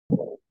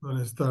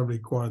Gonna start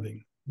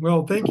recording.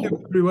 Well, thank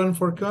you everyone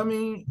for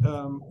coming.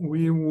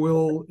 We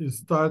will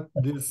start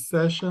this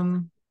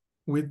session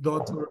with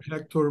Dr.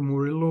 Hector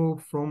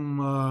Murillo from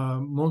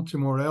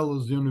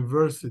Montemorelos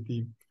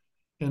University,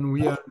 and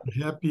we are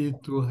happy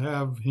to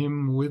have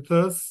him with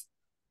us.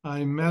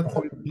 I met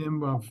with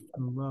him a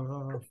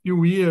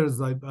few years,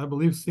 I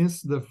believe,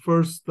 since the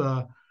first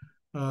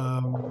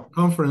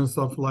conference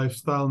of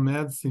lifestyle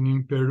medicine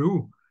in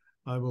Peru,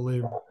 I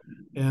believe.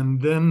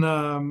 And then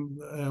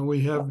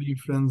we have been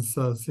friends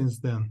since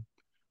then.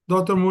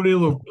 Dr.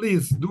 Murillo,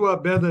 please do a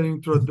better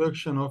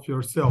introduction of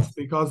yourself,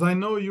 because I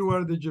know you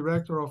are the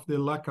director of the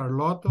La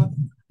Carlota,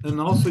 and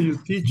also you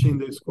teach in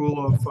the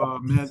School of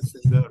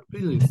Medicine there.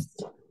 Please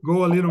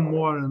go a little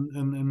more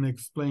and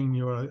explain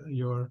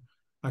your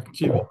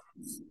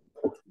activities.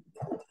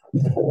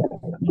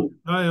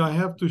 I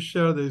have to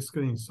share the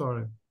screen,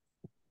 sorry.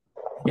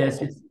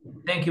 Yes,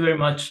 thank you very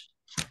much.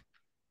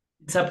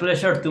 It's a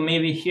pleasure to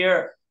be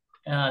here.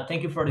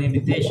 Thank you for the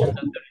invitation,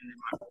 Dr.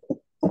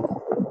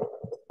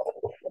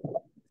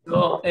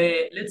 So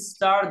let's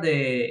start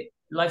the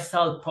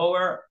lifestyle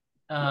power.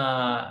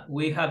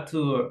 We have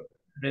to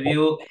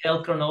review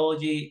health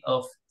chronology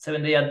of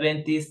Seventh-day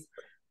Adventist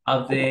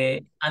and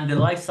the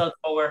lifestyle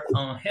power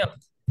on health.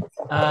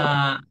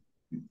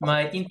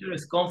 My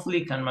interest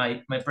conflict and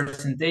my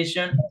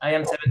presentation. I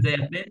am Seventh-day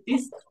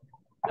Adventist.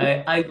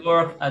 I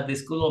work at the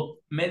School of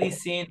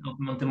Medicine of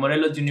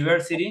Montemorelos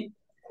University.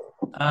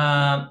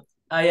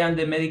 I am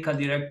the medical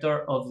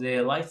director of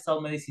the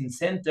Lifestyle Medicine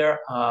Center,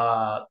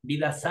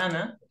 Vida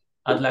Sana,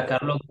 at La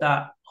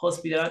Carlota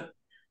Hospital.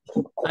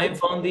 I'm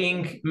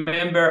founding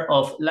member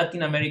of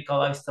Latin America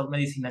Lifestyle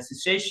Medicine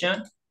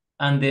Association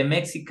and the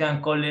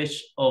Mexican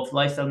College of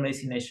Lifestyle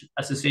Medicine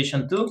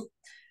Association too.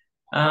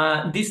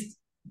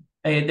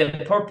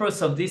 The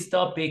purpose of this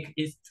topic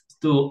is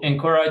to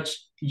encourage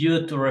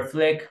you to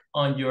reflect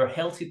on your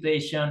health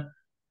situation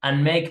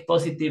and make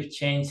positive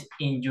change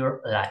in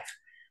your life.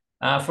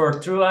 For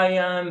true, I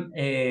am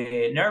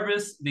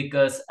nervous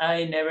because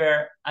I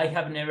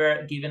have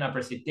never given a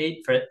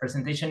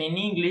presentation in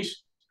English,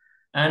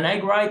 and I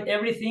write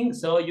everything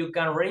so you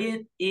can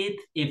read it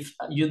if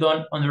you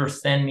don't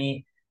understand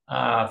me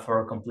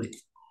for complete.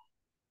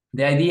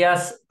 The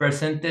ideas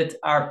presented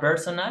are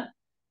personal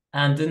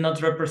and do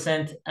not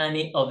represent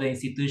any of the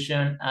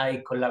institution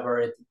I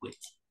collaborate with.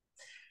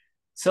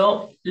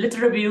 So let's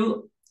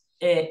review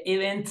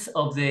events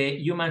of the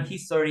human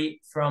history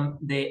from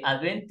the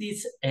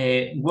Adventist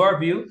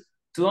worldview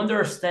to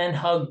understand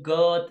how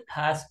God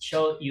has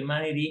shown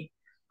humanity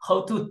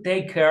how to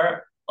take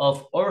care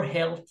of our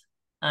health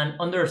and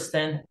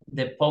understand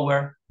the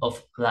power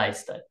of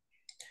lifestyle.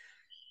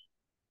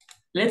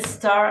 Let's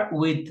start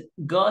with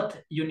God's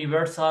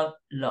universal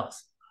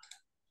laws.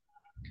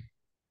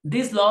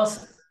 These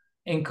laws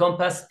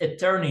encompass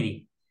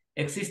eternity,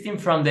 existing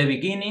from the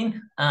beginning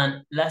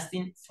and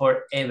lasting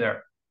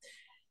forever.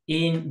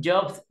 In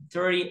Job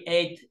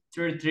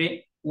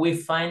 38:33, we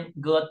find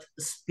God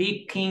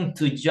speaking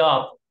to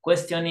Job,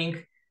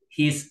 questioning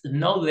his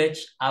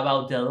knowledge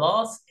about the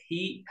laws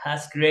he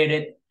has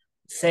created,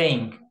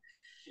 saying,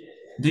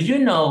 "Do you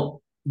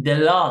know the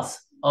laws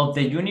of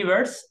the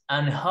universe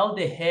and how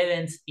the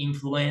heavens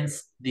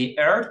influence the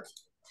earth?"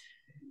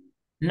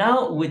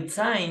 Now, with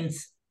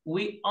science,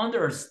 we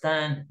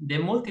understand the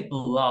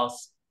multiple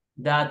laws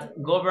that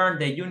govern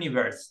the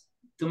universe.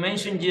 To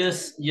mention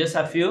just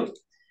a few,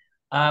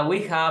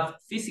 we have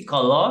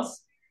physical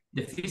laws,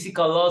 the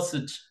physical laws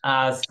such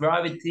as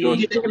gravity,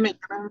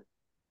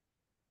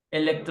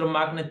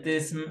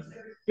 electromagnetism,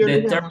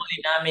 the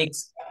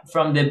thermodynamics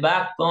from the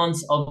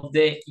backbones of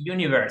the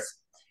universe.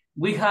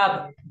 We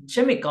have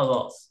chemical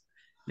laws.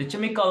 The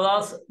chemical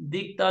laws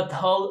dictate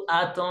how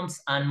atoms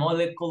and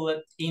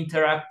molecules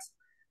interact,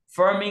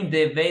 forming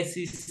the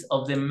basis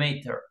of the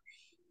matter.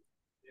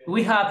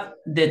 We have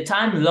the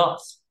time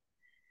laws.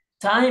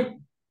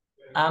 Time,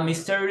 a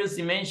mysterious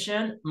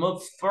dimension,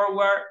 moves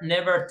forward,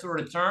 never to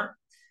return.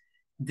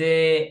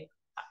 The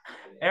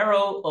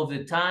arrow of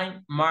the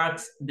time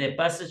marks the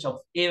passage of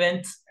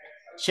events,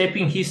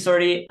 shaping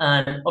history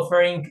and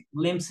offering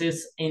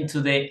glimpses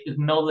into the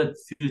acknowledged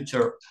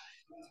future.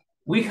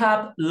 We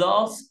have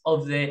laws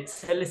of the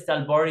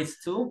celestial bodies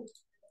too.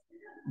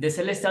 The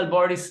celestial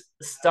bodies,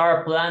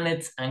 star,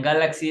 planets, and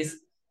galaxies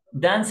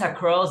dance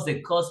across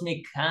the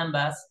cosmic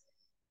canvas,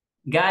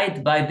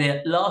 guided by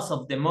the laws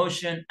of the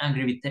motion and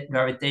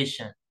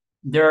gravitation.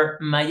 Their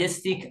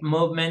majestic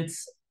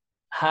movements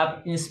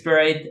have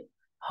inspired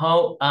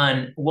awe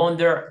and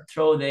wonder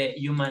through the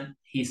human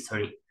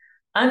history.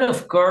 And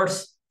of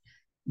course,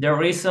 the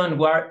reason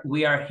why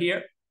we are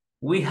here,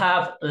 we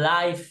have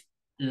life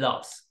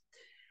laws.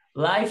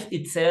 Life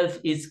itself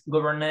is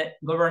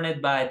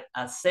governed by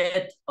a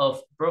set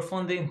of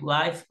profound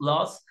life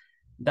laws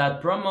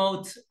that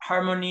promote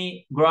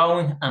harmony,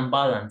 growth, and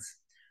balance.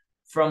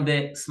 From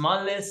the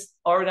smallest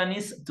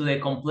organism to the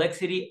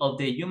complexity of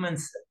the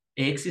human's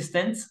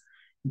existence,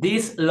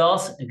 these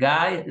laws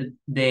guide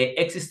the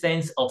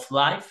existence of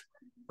life,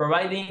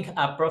 providing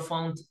a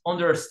profound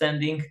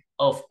understanding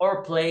of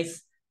our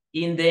place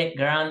in the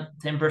grand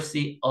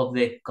temperature of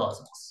the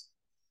cosmos.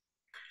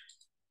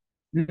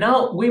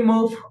 Now we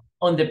move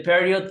on the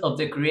period of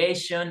the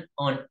creation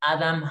on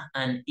Adam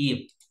and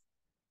Eve.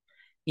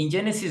 In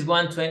Genesis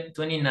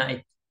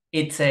 1:29,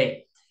 it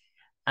says,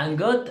 "And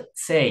God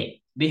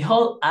say,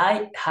 Behold,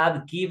 I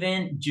have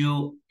given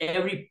you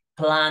every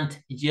plant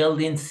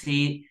yielding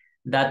seed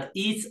that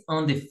is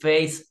on the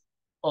face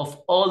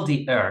of all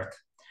the earth,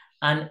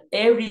 and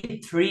every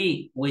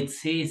tree with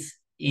seeds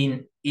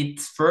in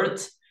its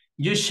fruit,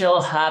 you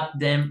shall have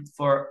them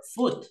for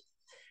food."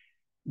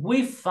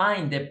 We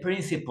find the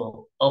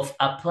principle of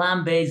a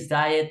plant-based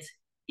diet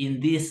in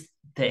this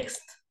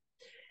text.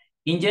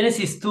 In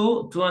Genesis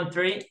 2 and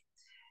 3,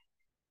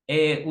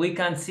 we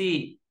can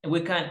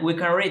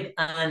read,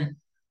 "And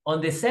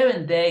on the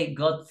seventh day,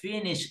 God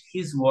finished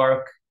his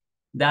work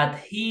that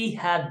he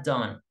had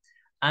done,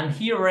 and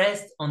he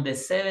rested on the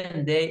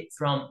seventh day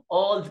from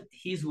all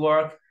his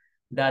work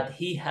that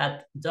he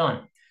had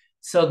done.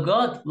 So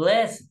God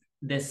blessed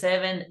the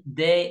seventh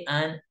day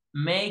and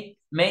made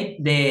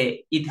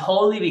it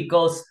holy,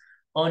 because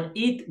on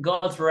it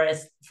God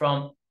rest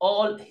from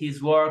all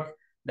his work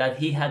that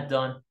he had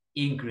done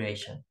in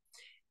creation."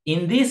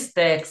 In this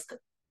text,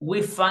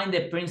 we find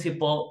the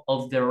principle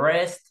of the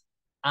rest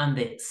and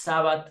the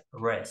Sabbath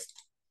rest.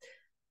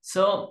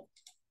 So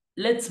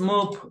let's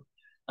move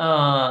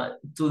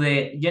to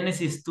the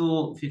Genesis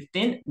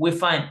 2:15. We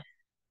find,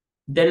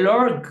 "The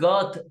Lord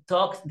God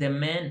took the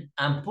man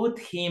and put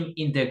him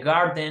in the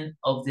garden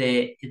of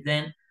the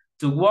Eden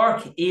to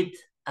work it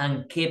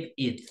and keep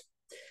it."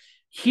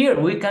 Here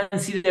we can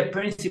see the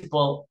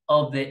principle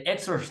of the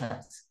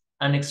exercise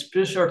and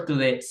exposure to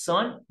the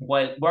sun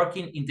while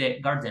working in the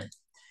garden.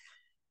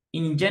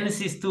 In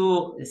Genesis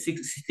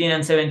 2:16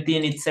 and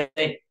 17, it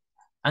says,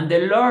 "And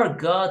the Lord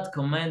God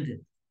commanded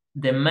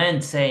the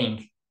man,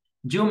 saying,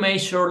 You may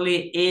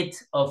surely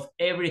eat of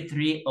every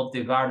tree of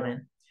the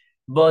garden,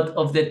 but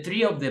of the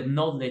tree of the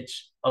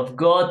knowledge of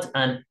God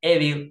and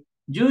evil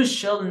you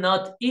shall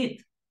not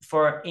eat,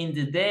 for in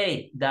the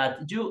day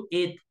that you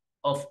eat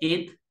of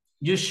it,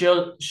 you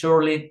shall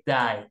surely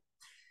die."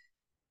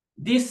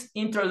 This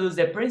introduces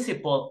the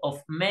principle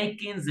of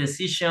making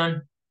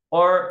decision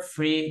or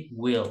free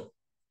will.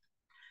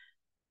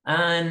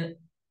 "And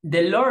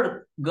the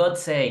Lord God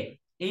said,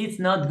 It's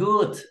not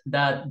good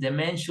that the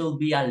man should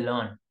be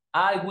alone.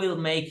 I will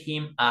make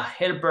him a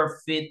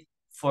helper fit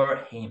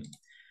for him."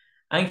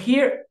 And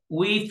here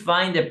we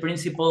find the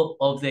principle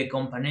of the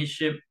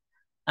companionship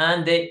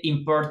and the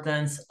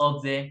importance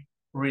of the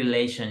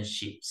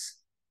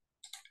relationships.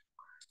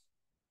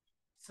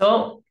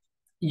 So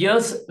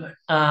just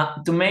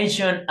to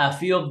mention a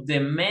few of the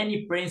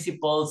many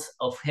principles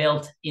of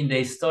health in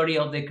the story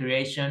of the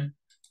creation,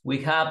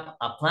 we have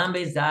a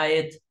plant-based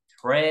diet,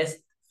 rest,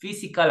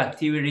 physical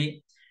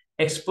activity,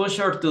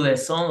 exposure to the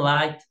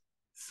sunlight,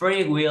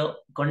 free will,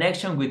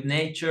 connection with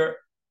nature,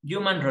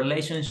 human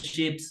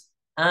relationships,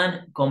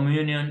 and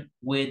communion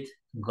with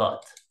God.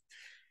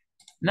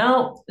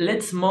 Now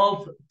let's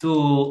move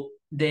to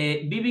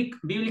the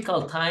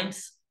biblical times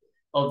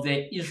of the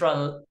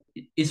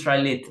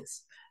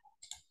Israelites.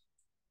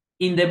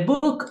 In the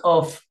book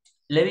of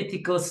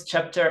Leviticus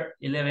chapter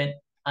 11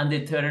 and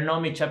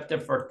Deuteronomy chapter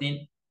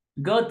 14,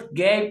 God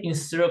gave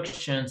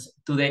instructions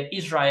to the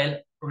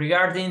Israel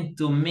regarding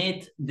to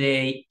meat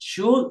they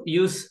should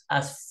use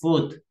as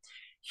food.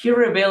 He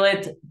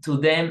revealed to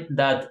them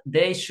that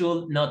they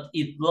should not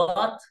eat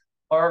blood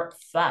or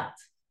fat.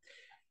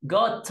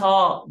 God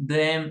taught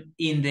them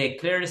in the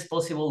clearest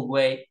possible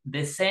way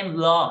the same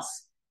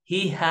laws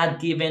he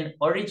had given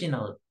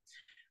originally,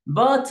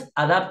 but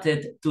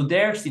adapted to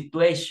their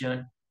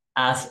situation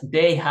as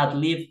they had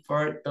lived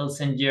for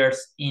 1,000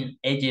 years in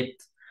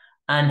Egypt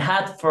and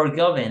had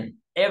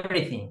forgotten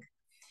everything.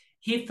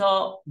 He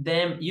taught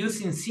them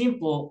using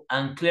simple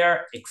and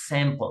clear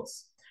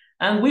examples.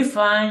 And we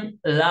find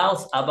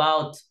laws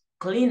about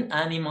clean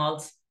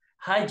animals,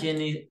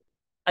 hygiene,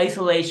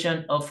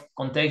 isolation of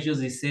contagious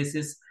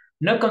diseases,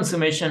 no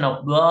consumption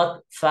of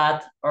blood,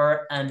 fat,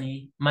 or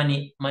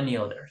many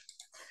others.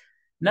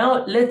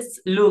 Now let's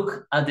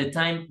look at the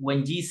time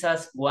when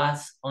Jesus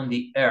was on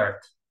the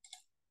earth.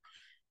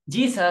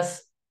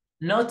 Jesus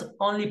not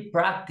only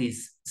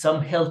practiced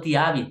some healthy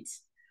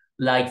habits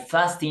like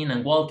fasting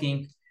and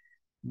walking,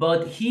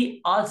 but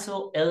he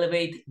also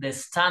elevated the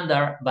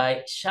standard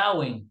by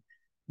showing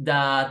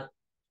that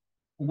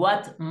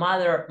what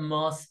matters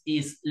most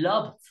is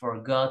love for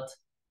God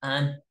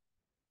and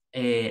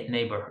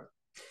neighbor.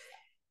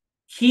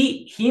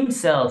 He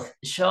himself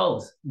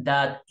shows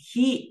that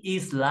he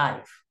is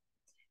life.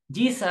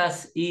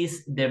 Jesus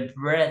is the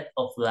bread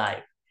of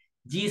life.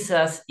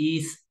 Jesus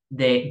is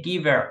the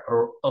giver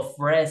of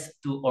rest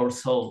to our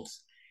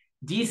souls.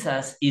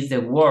 Jesus is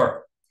the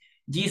Word.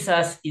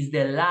 Jesus is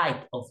the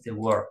light of the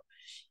world.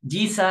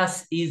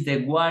 Jesus is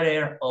the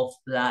water of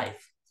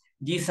life.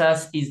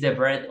 Jesus is the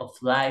bread of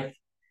life.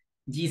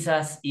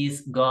 Jesus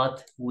is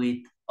God with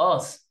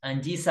us.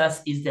 And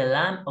Jesus is the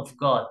Lamb of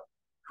God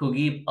who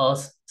gives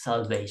us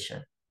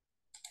salvation.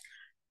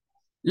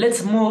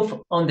 Let's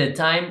move on the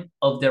time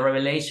of the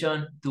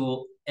revelation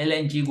to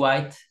Ellen G.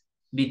 White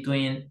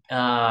between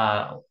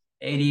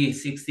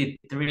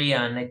 1863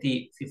 and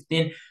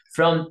 1915,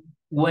 from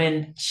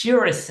when she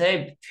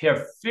received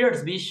her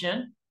first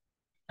vision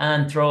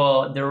and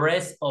through the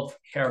rest of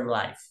her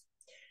life.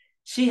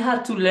 She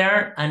had to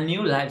learn a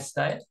new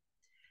lifestyle.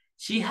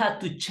 She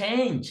had to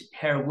change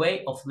her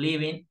way of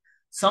living,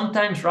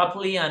 sometimes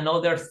rapidly and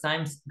other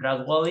times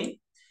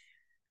gradually.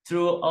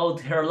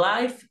 Throughout her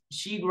life,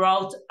 she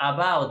wrote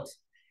about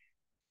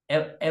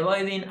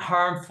avoiding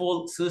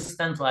harmful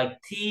substances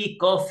like tea,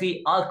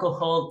 coffee,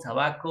 alcohol,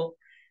 tobacco,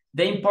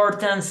 the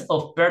importance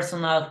of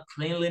personal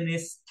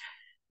cleanliness,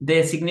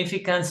 the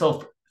significance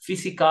of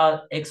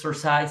physical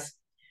exercise,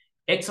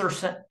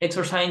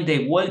 exercising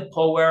the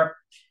willpower,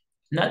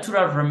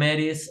 natural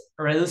remedies,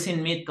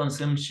 reducing meat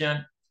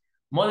consumption,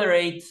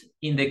 moderate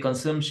in the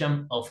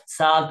consumption of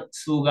salt,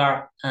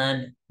 sugar,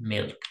 and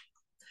milk.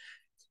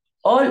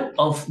 All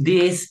of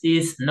this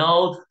is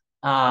known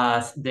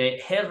as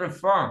the health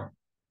reform,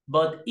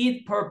 but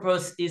its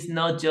purpose is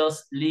not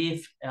just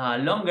live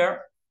longer,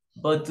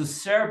 but to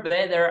serve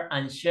better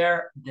and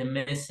share the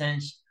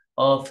message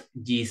of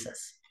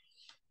Jesus.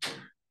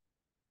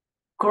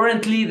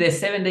 Currently, the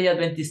Seventh-day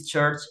Adventist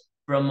Church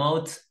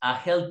promotes a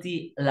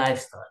healthy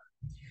lifestyle,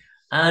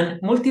 and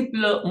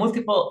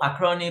multiple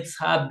acronyms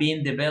have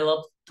been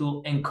developed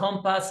to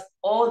encompass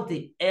all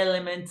the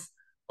elements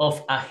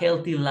of a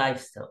healthy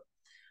lifestyle,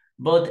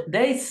 but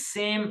they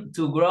seem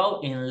to grow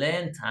in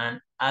length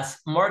as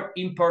more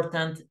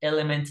important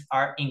elements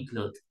are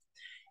included.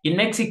 In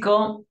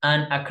Mexico,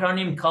 an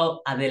acronym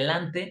called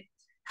Adelante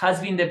has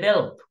been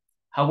developed.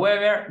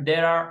 However,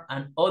 there are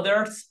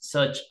others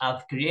such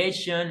as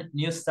Creation,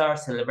 New Star,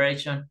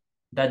 Celebration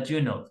that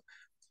you know.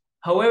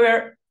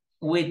 However,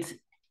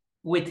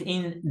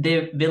 within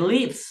the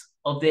beliefs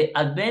of the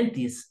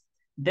Adventists,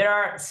 there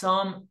are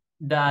some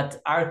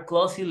that are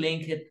closely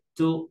linked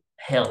to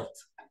health.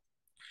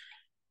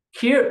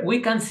 Here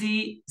we can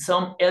see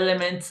some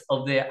elements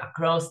of the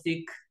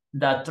acrostic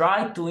that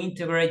try to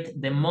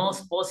integrate the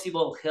most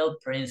possible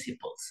health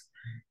principles: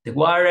 the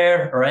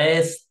water,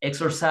 rest,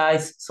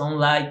 exercise,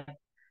 sunlight,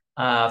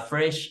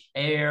 fresh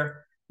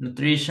air,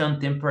 nutrition,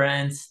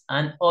 temperance,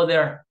 and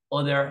other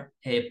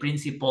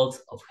principles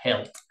of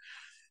health.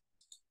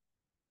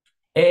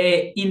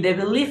 In the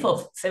belief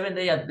of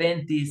Seventh-day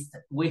Adventists,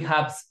 we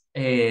have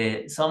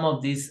some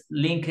of these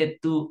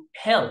linked to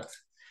health.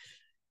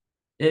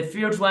 The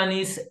first one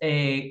is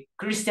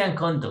Christian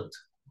conduct.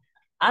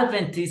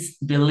 Adventists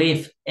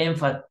believe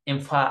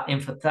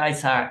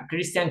emphasize a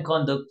Christian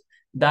conduct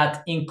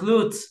that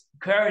includes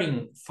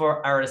caring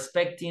for and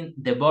respecting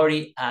the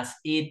body as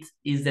it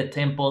is the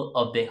temple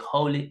of the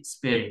Holy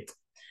Spirit.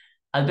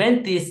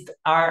 Adventists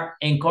are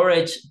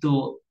encouraged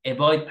to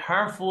avoid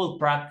harmful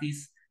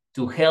practice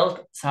to health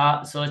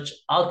such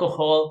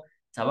alcohol,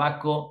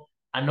 tobacco,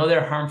 and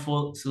other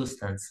harmful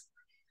substances,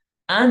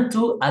 and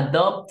to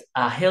adopt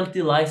a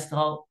healthy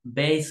lifestyle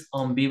based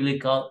on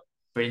biblical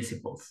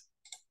principles.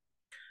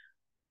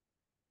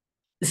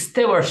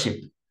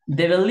 Stewardship.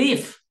 The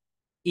belief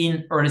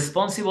in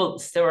responsible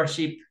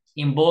stewardship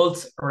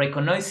involves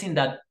recognizing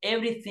that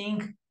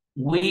everything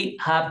we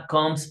have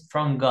comes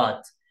from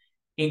God,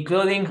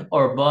 including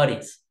our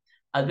bodies.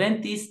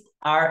 Adventists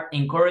are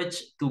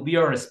encouraged to be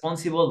a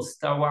responsible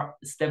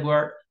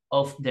steward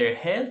of their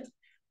health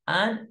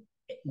and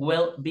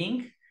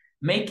well-being,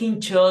 making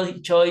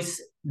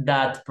choices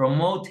that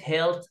promote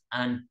health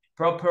and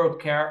proper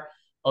care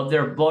of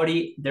their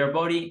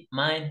body,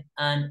 mind,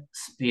 and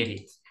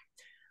spirit.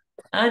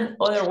 And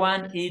other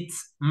one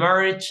is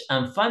marriage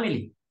and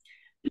family.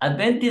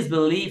 Adventist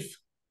belief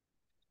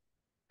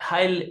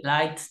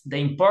highlights the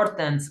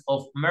importance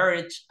of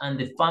marriage and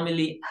the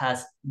family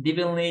as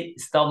divinely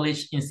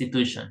established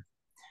institution.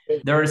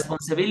 The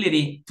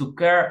responsibility to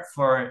care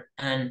for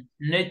and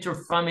nurture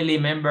family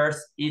members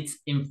is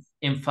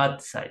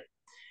emphasized,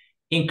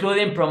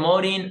 including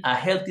promoting a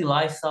healthy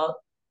lifestyle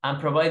and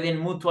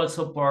providing mutual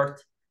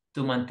support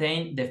to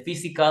maintain the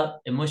physical,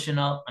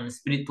 emotional, and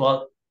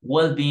spiritual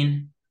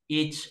well-being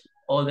each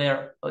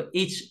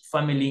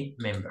family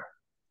member.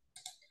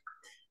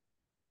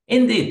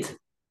 Indeed,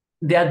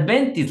 the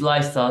Adventist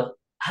lifestyle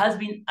has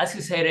been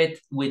associated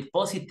with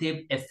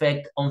positive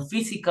effect on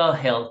physical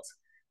health,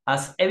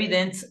 as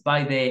evidenced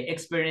by the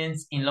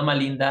experience in Loma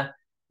Linda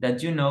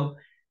that you know,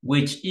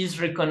 which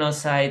is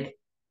recognized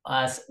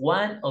as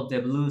one of the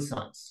blue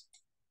zones.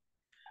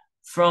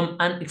 From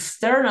an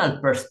external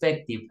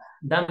perspective,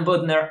 Dan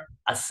Butner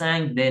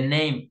assigned the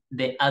name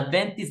the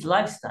Adventist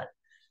lifestyle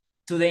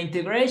to the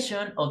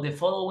integration of the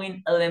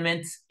following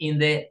elements in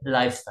the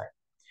lifestyle: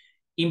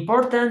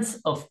 importance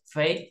of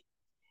faith,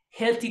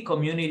 healthy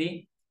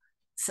community,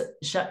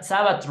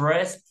 Sabbath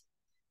rest,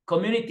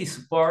 community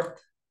support,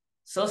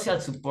 social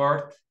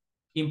support,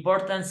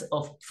 importance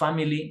of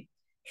family,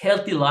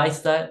 healthy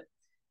lifestyle,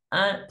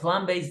 and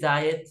plant-based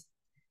diet,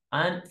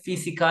 and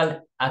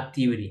physical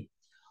activity.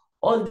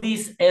 All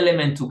these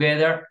elements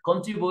together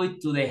contribute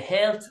to the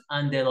health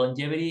and the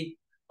longevity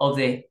of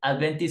the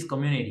Adventist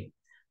community,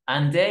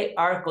 and they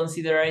are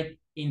considered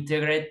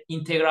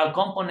integral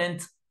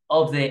components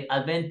of the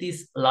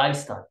Adventist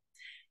lifestyle.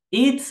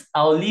 It's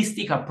a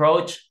holistic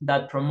approach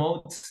that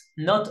promotes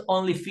not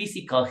only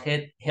physical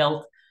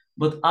health,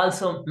 but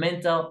also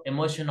mental,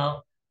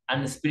 emotional,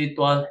 and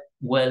spiritual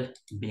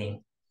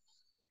well-being.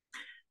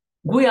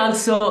 We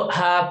also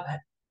have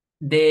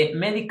the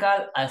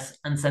medical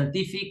and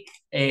scientific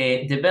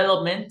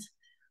development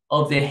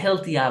of the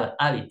healthy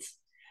habits.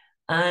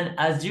 And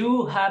as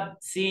you have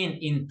seen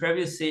in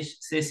previous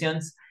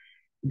sessions,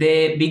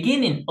 the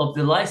beginning of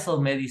the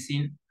lifestyle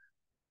medicine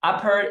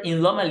appeared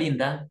in Loma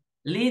Linda,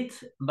 led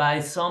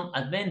by some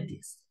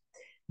Adventists.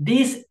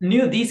 This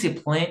new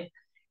discipline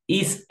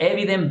is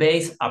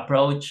evidence-based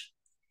approach.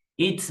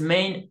 Its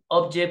main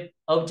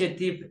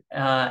objective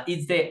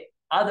is the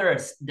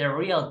address the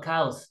real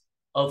cause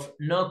of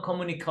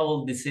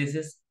non-communicable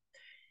diseases.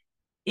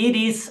 It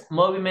is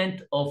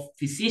movement of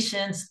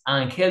physicians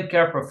and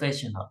healthcare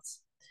professionals.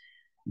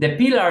 The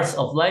pillars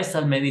of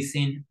lifestyle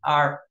medicine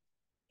are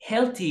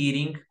healthy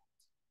eating,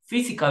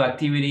 physical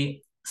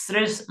activity,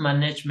 stress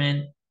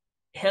management,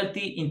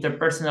 healthy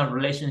interpersonal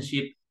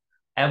relationship,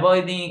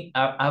 avoiding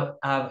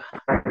of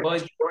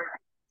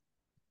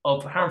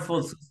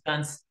harmful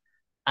substance,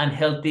 and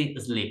healthy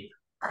sleep.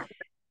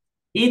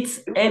 It's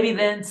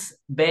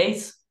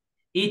evidence-based.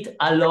 It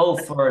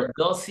allows for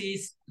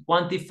doses,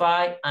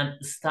 quantify, and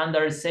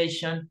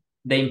standardization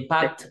the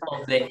impact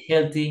of the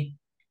healthy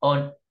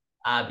on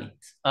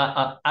habits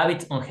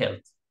on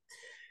health.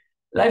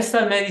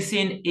 Lifestyle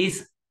medicine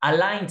is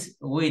aligned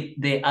with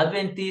the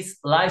Adventist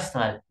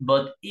lifestyle,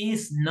 but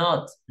is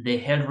not the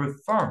health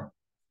reform.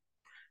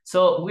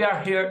 So we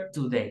are here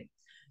today.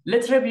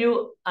 Let's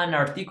review an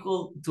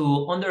article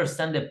to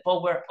understand the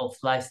power of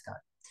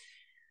lifestyle.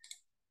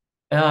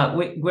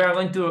 We are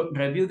going to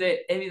review the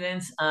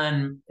evidence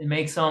and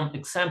make some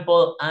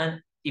example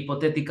and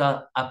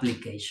hypothetical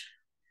application.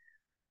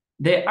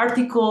 The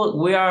article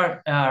we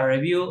are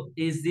review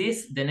is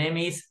this. The name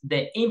is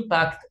The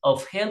Impact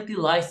of Healthy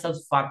Lifestyle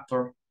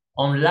Factor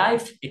on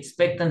Life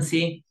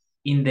Expectancy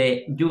in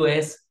the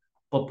U.S.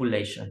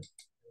 Population.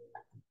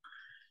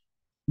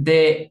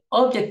 The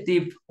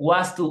objective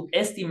was to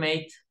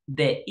estimate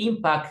the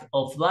impact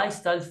of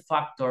lifestyle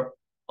factor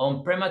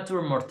on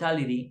premature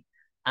mortality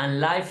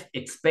and life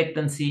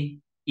expectancy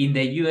in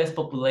the U.S.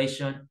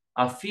 population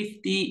of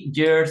 50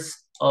 years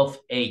of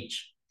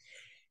age.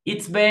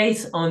 It's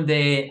based on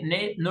the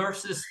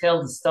Nurses'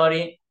 Health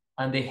Study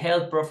and the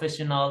Health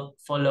Professional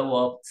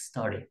Follow-up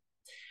Study.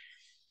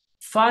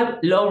 5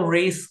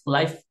 low-risk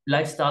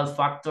lifestyle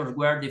factors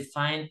were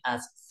defined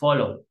as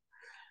follows.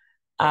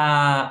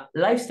 A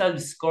lifestyle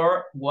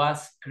score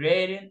was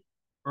created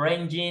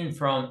ranging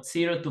from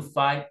 0 to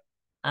 5,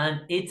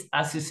 and its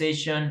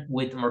association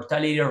with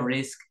mortality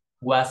risk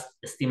was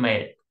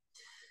estimated.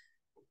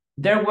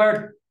 There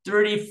were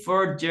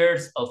 34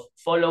 years of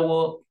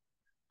follow-up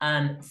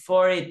and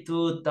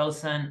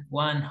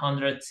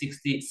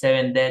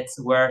 42,167 deaths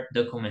were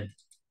documented.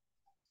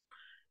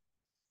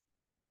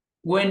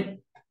 When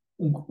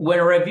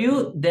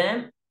review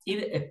them,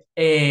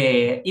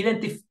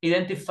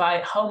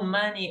 identify how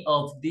many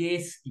of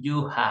these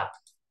you have.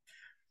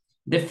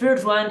 The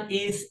first one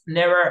is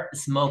never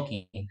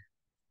smoking.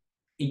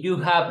 If you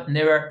have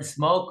never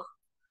smoked,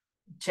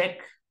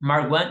 check,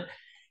 mark 1.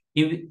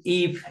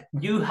 If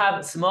you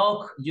have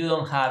smoked, you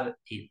don't have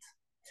it.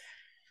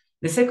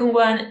 The second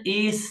one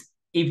is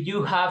if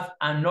you have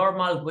a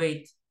normal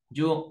weight,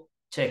 you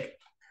check.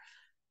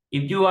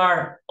 If you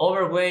are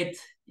overweight,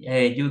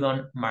 you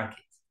don't mark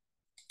it.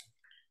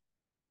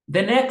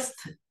 The next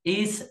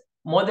is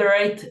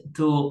moderate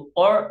to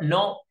or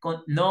no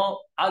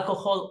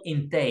alcohol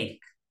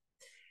intake.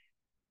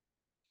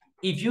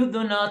 If you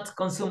do not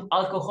consume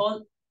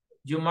alcohol,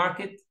 you mark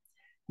it.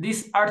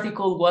 This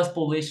article was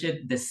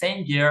published the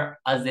same year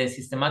as the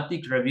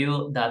systematic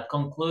review that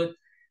concluded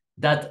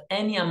that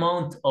any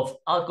amount of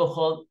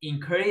alcohol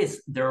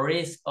increased the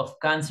risk of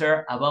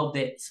cancer above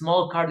the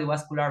small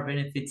cardiovascular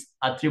benefits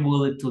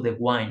attributed to the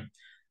wine.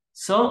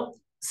 So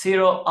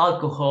 0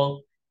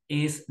 alcohol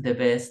is the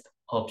best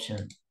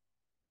option.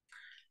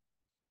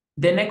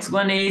 The next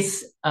one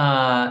is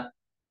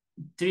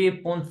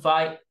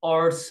 3.5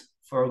 hours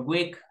for a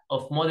week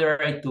of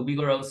moderate to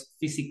vigorous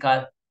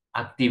physical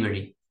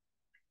activity.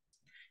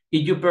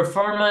 If you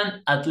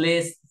perform at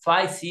least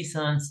 5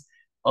 seasons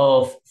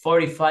of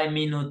 45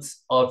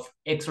 minutes of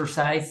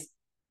exercise,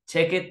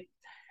 check it.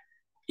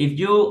 If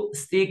you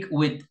stick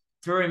with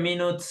 30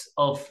 minutes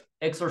of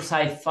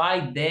exercise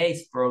 5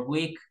 days per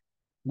week,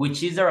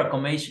 which is the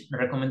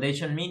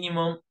recommendation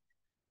minimum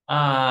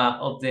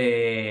of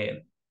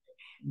the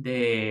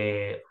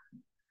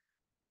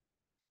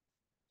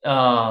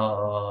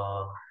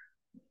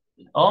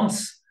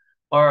OMS,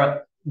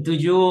 or do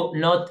you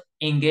not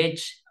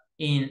engage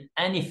in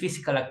any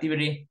physical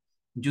activity,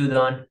 you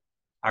don't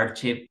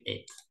achieve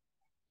it.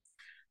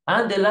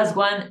 And the last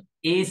one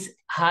is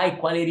high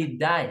quality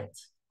diet,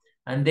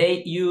 and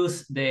they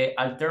use the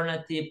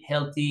Alternative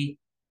Healthy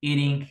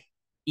Eating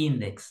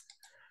Index.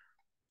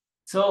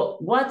 So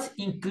what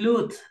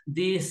include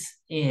this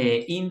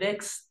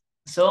index?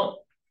 So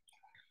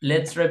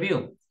let's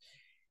review.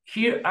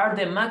 Here are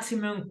the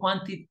maximum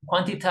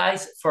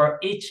quantities for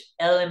each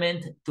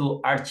element to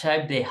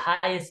achieve the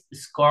highest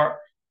score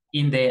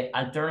in the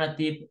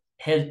alternative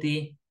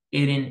healthy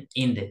eating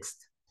index.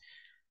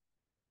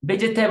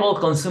 Vegetable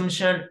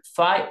consumption,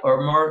 5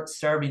 or more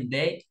serving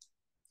day.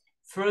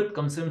 Fruit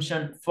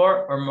consumption,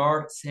 4 or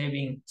more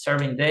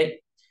serving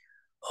day.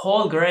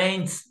 Whole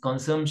grains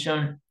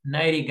consumption,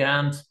 90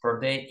 grams per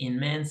day in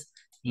men.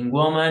 In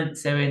women,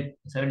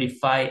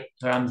 75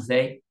 grams a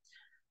day.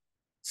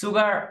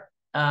 Sugar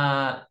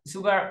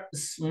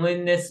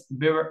sweetness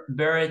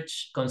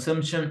beverage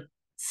consumption,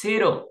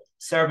 0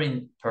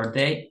 serving per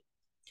day.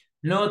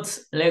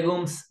 Nuts,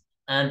 legumes,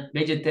 and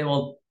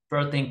vegetable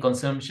protein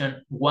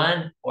consumption,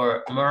 1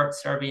 or more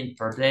serving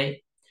per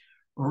day.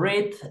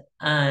 Red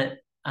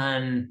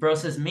and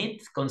processed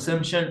meat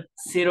consumption,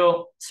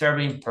 0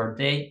 serving per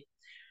day.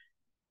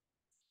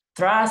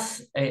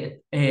 Trans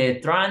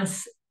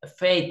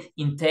fat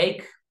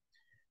intake,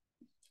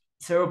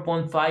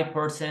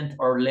 0.5%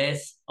 or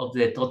less of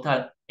the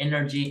total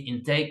energy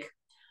intake.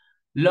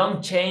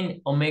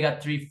 Long-chain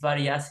omega-3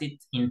 fatty acid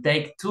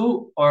intake,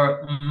 2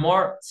 or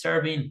more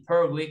serving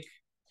per week.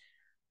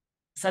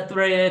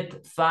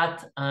 Saturated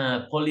fat,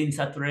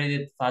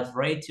 polyunsaturated fat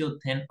ratio,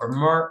 10 or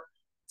more.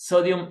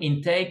 Sodium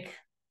intake,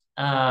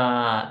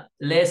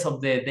 less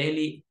of the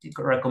daily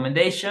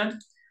recommendation.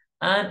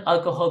 And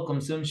alcohol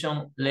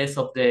consumption, less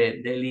of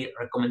the daily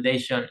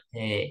recommendation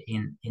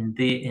in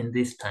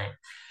this time.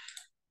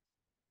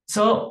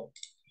 So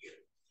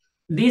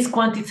these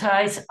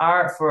quantities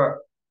are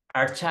for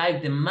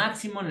achieve the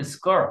maximum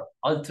score,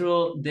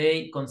 although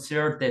they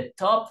consider the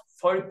top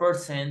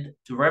 40%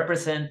 to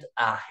represent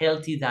a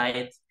healthy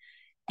diet,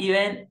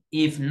 even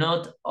if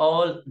not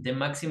all the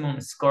maximum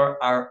score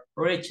are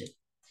reached.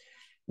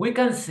 We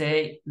can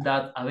say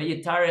that a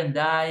vegetarian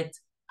diet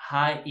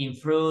high in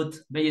fruit,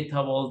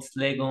 vegetables,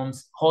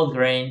 legumes, whole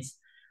grains,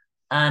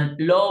 and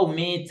low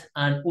meat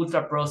and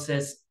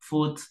ultra-processed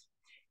food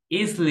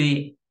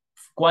easily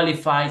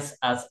qualifies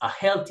as a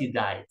healthy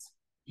diet.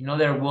 In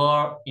other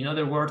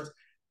words,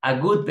 a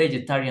good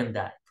vegetarian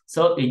diet.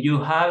 So if you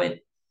have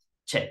it,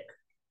 check.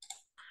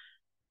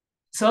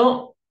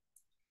 So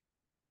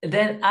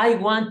then I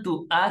want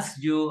to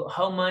ask you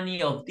how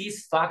many of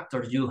these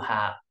factors you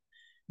have.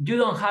 You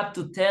don't have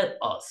to tell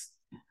us,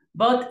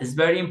 but it's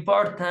very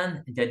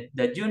important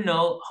that you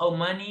know how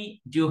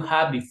many you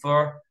have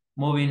before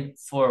moving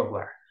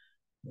forward.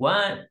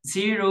 1,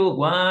 0,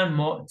 1,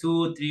 more,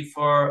 2, 3,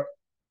 4,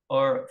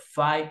 or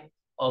 5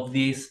 of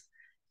these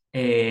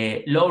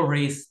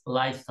low-risk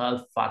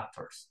lifestyle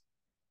factors.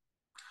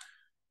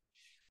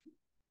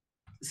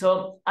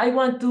 So I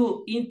want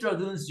to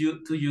introduce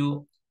to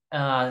you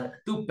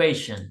two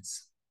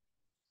patients.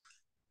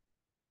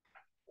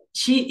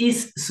 She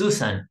is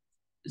Susan.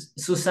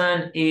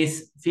 Susan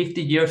is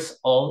 50 years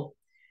old.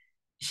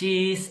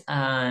 She is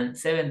a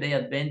 7-day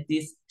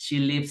Adventist. She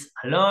lives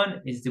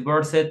alone, is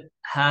divorced,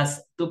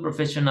 has 2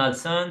 professional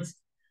sons,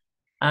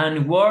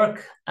 and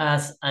work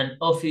as an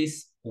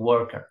office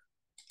worker.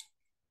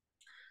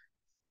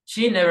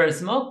 She never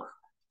smoked.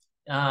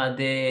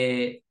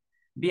 The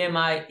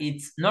BMI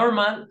is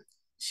normal.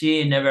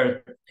 She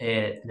never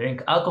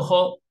drink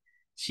alcohol.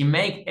 She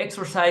make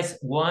exercise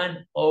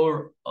 1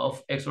 hour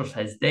of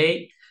exercise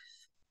day,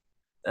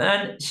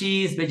 and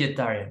she is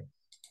vegetarian.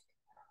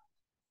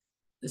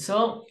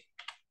 So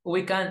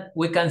we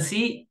can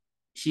see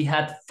she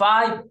had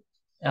 5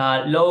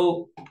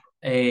 low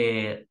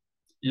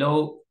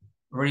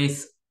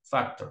risk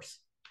factors.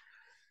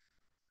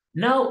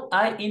 Now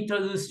I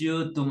introduce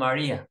you to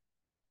Maria.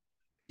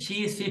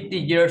 She is 50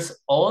 years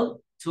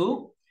old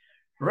too,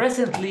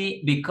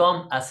 recently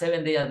become a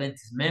 7-day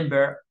Adventist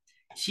member.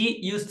 She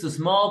used to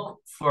smoke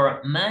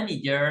for many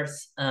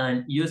years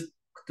and used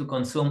to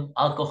consume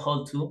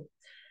alcohol too.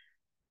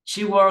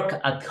 She works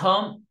at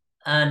home,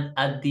 and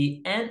at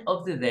the end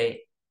of the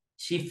day,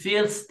 she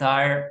feels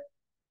tired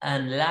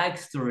and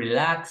likes to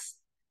relax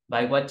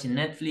by watching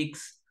Netflix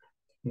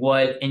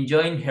while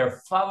enjoying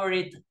her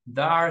favorite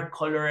dark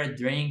colored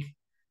drink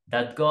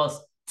that goes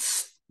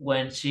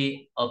when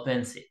she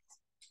opens it.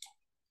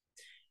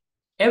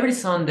 Every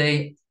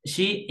Sunday,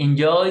 she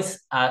enjoys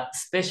a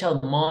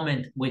special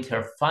moment with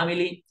her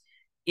family,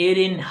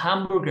 eating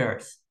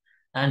hamburgers,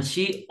 and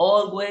she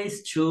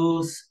always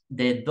chooses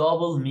the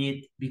double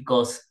meat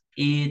because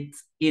it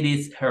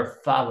is her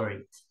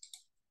favorite.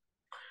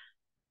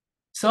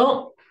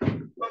 So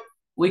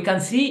we can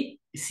see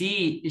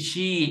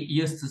she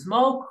used to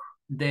smoke.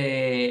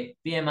 The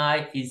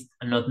BMI is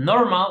not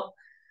normal.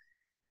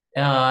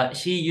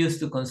 She used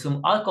to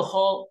consume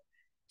alcohol.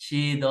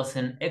 She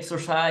doesn't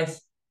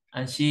exercise,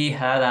 and she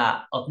had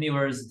an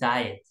omnivorous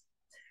diet.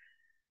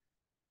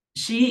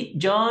 She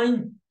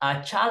joined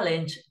a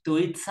challenge to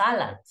eat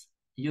salad.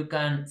 You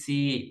can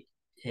see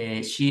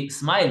she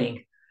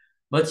smiling,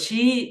 but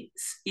she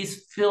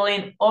is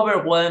feeling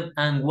overwhelmed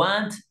and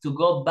wants to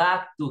go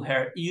back to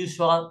her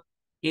usual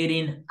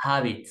eating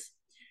habits.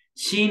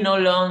 she no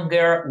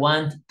longer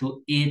wants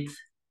to eat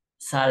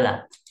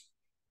salad.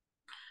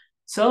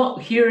 So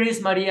here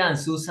is Maria and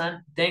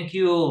Susan. Thank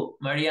you,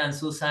 Maria and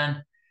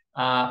Susan,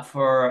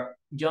 for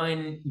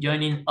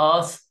joining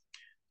us.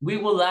 We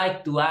would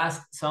like to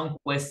ask some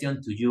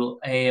questions to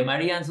you.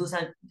 Maria and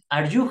Susan,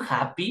 are you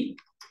happy?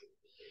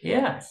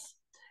 Yes.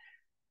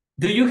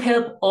 Do you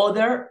help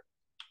others?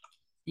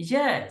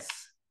 Yes.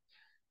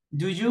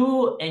 Do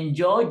you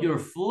enjoy your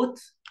food?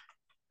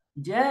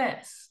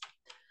 Yes.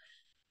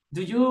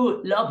 Do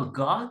you love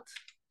God?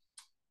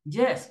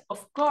 Yes,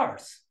 of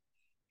course.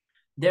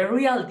 The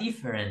real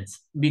difference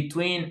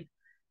between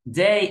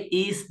they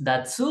is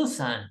that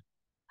Susan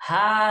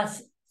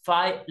has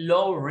 5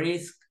 low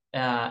risk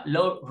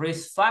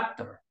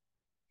factor,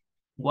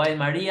 while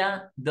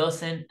Maria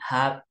doesn't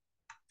have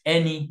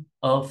any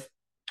of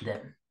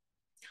them.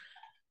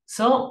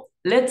 So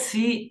let's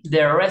see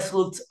the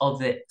results of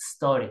the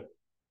study.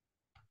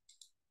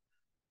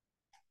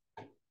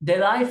 The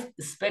life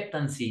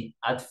expectancy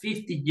at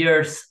 50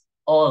 years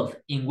old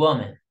in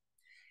women.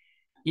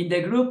 In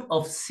the group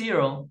of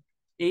 0,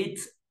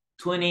 it's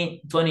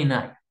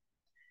 29.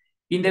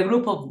 In the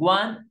group of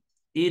 1,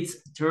 it's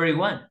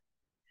 31.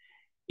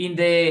 In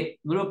the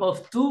group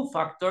of 2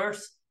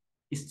 factors,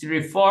 it's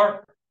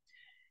 34.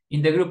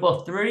 In the group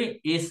of 3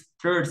 is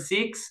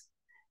 36.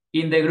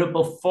 In the group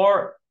of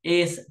 4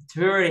 is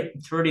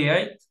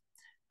 38.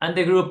 And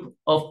the group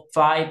of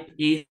 5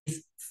 is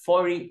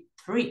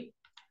 43.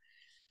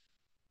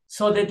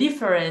 So the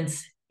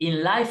difference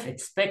in life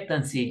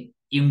expectancy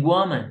in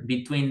women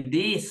between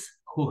these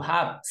who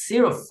have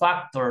 0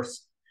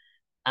 factors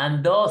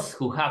and those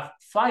who have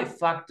 5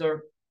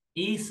 factors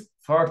is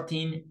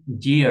 14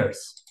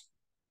 years.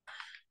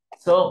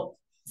 So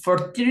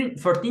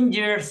 14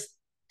 years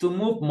to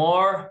move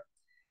more,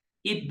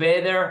 eat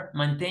better,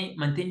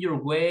 maintain your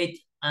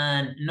weight,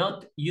 and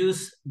not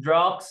use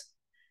drugs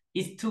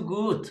is too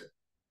good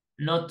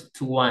not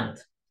to want.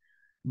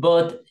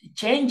 But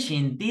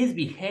changing these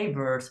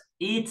behaviors,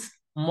 it's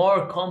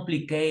more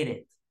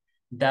complicated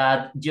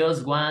than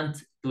just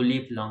want to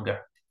live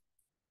longer.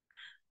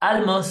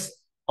 Almost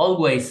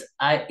always,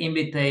 I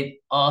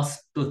invite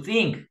us to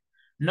think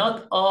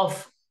not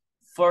of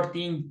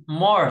 14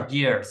 more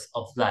years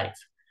of life,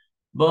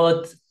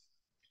 but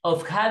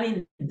of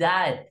having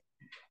died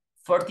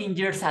 14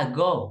 years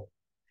ago,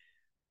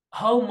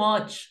 how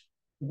much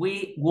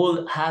we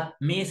would have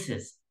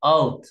missed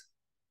out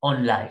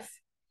on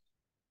life.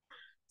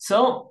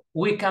 So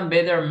we can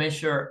better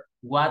measure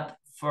what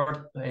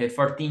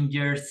 14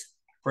 years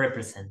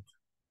represent.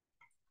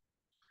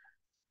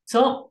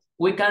 So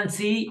we can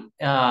see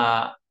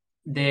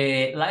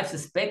the life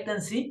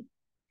expectancy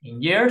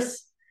in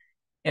years,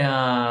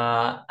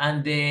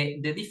 and the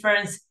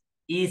difference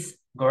is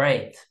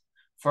great.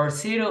 For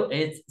 0,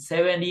 it's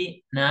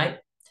 79,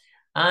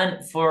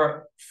 and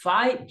for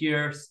 5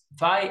 years,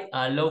 5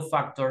 low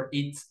factor,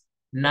 it's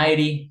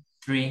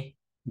 93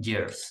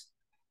 years.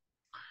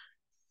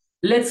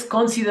 Let's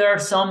consider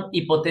some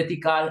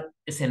hypothetical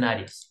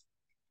scenarios.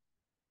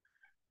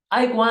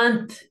 I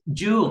want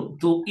you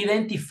to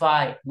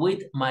identify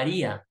with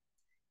Maria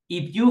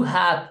if you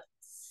had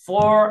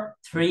 4,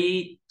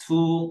 3,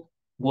 2,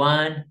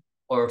 1,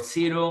 or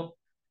 0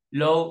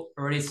 low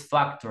risk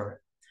factor,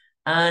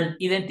 and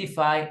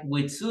identify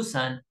with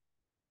Susan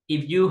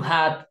if you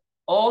had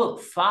all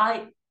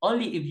 5,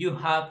 only if you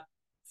have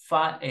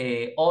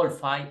all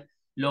 5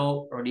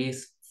 low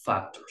risk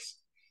factors.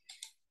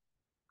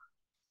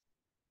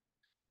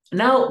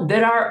 Now,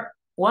 there are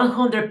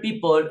 100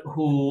 people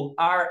who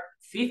are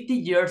 50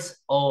 years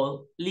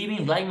old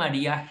living like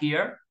Maria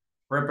here,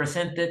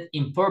 represented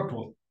in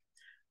purple,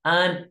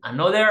 and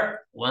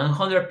another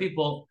 100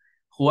 people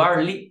who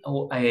are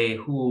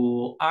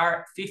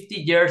 50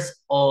 years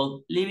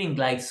old living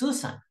like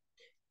Susan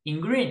in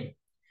green.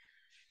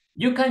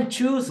 You can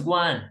choose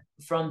one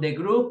from the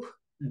group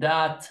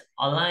that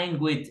align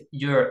with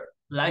your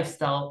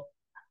lifestyle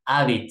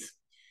habits.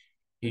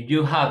 If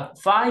you have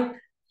 5,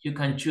 you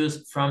can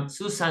choose from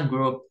Susan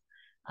group,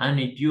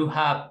 and if you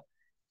have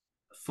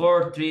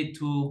 4, 3,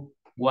 2,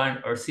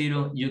 1, or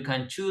 0, you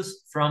can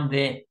choose from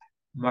the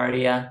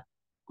Maria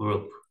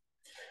group.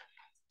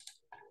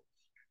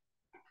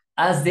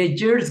 As the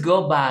years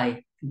go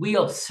by, we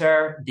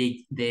observe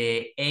the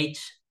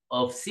age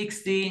of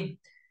 60,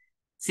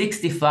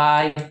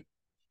 65,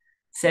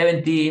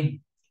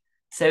 70,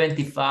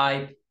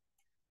 75,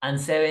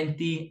 and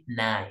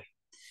 79.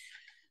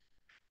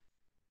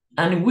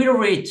 And we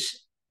reach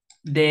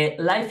the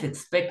life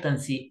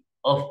expectancy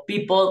of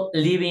people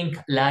living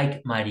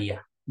like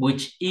Maria,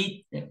 which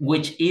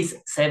is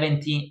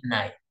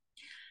 79.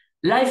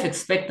 Life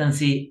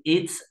expectancy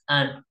is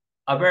an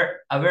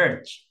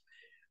average.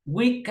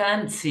 We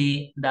can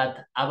see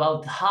that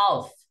about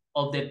half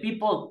of the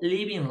people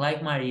living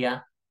like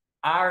Maria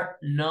are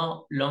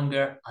no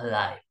longer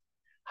alive.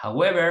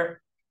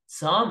 However,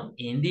 some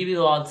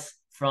individuals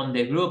from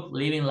the group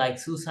living like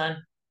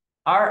Susan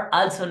are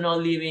also not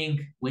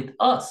living with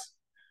us.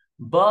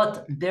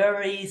 But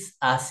there is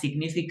a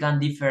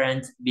significant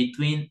difference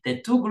between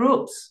the two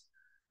groups.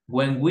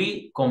 when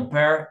we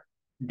compare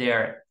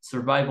their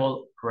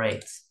survival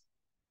rates.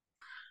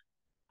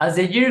 As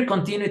the year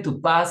continued to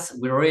pass,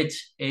 we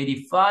reached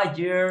 85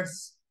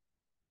 years,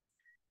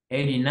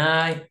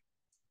 89,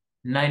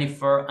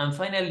 94, and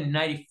finally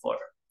 94,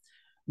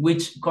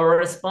 which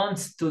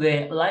corresponds to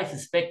the life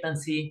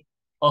expectancy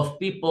of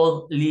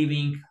people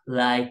living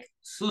like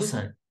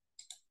Susan.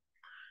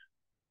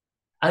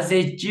 As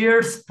the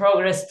years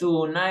progressed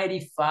to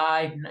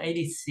 95,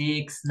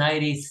 96,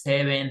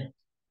 97,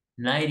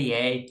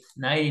 98,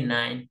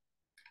 99,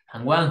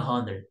 and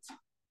 100,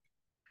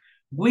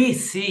 we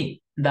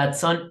see that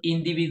some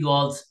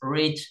individuals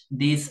reach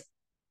these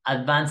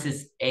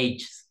advanced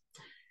ages.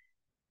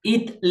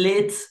 It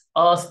leads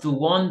us to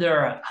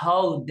wonder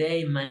how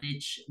they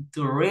manage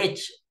to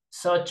reach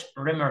such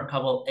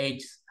remarkable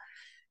ages.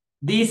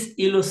 This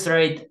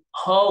illustrates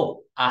how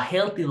a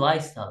healthy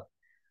lifestyle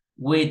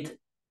with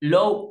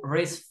low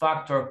risk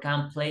factor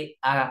can play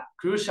a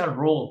crucial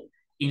role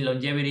in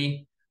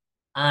longevity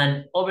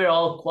and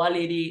overall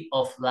quality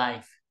of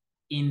life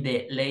in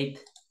the late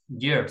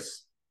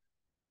years.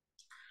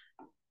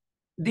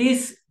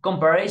 This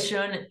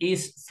comparison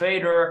is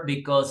fairer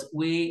because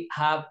we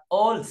have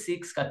all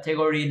 6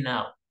 categories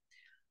now.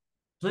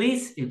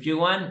 Please, if you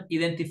want,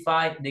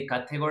 identify the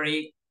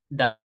category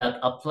that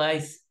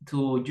applies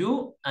to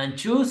you and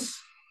choose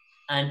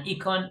an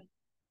icon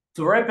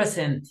to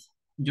represent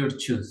your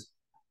choice.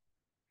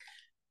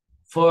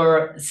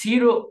 For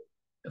 0,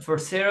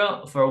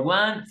 for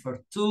 1,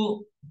 for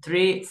 2,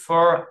 3,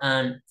 4,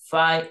 and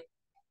 5,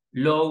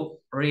 low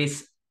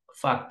risk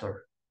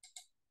factor.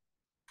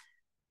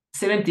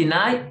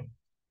 79,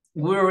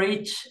 we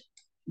reach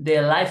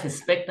the life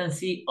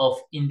expectancy of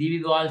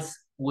individuals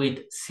with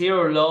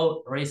 0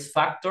 low risk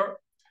factor.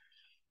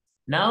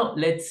 Now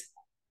let's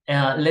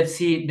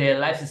see the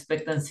life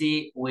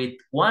expectancy with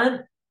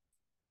 1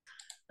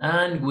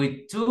 and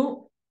with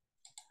 2.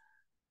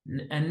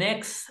 And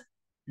next,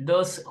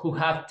 those who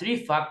have 3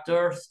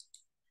 factors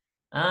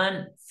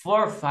and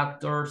 4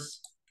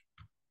 factors.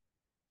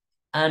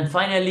 And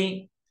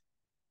finally,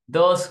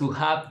 those who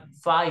have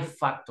 5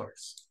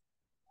 factors.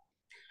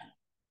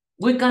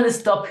 We can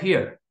stop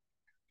here.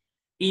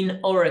 In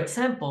our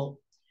example,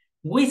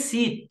 we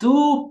see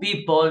 2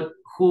 people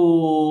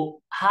who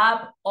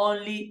have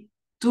only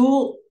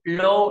 2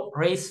 low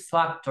risk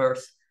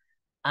factors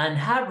and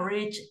have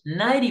reached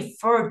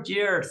 94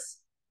 years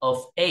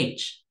of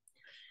age.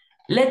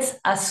 Let's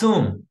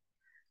assume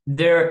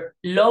their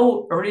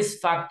low risk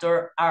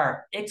factor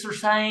are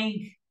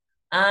exercising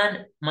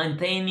and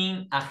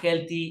maintaining a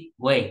healthy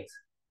weight.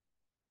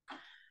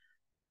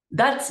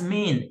 That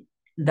means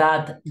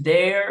that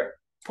their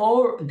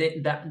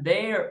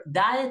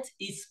diet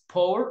is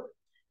poor,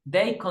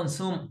 they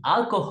consume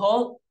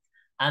alcohol,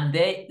 and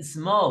they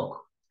smoke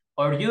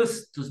or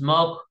used to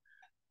smoke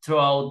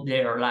throughout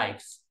their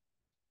lives.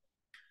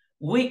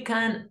 We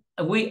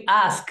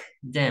ask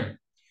them,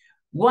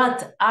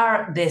 what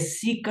are the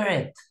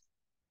secrets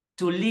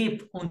to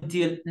live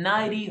until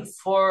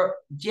 94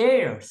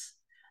 years?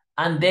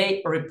 And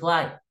they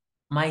reply,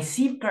 my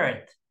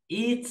secret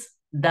is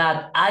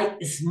that I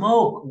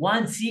smoke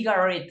 1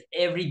 cigarette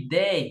every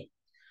day.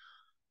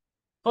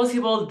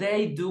 Possible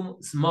they do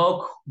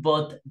smoke,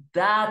 but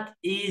that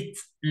is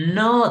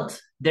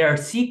not their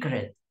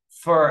secret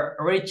for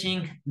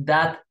reaching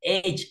that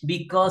age,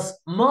 because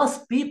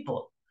most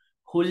people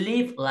who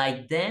live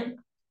like them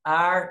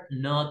are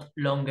not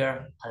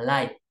longer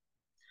alive.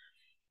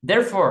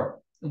 Therefore,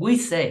 we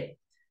say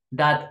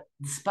that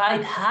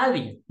despite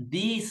having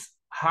these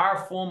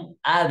harmful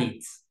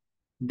habits,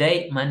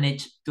 they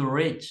manage to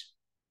reach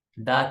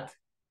that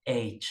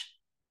age.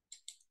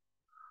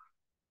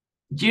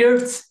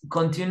 Years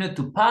continue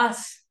to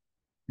pass,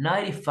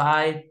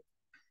 95,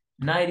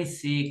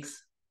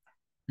 96,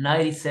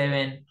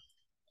 97,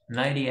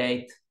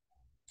 98,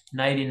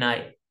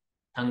 99,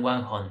 and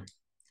 100.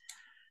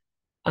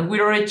 And we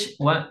reach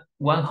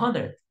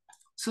 100.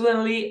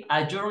 Suddenly,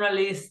 a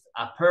journalist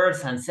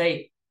appears and says,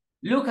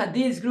 look at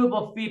this group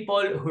of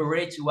people who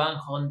reach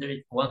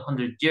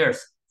 100 years.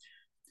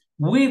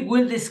 We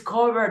will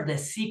discover the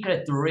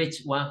secret to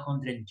reach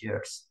 100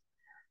 years.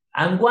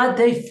 And what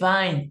they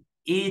find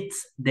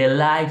is the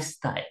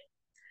lifestyle.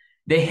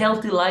 The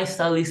healthy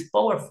lifestyle is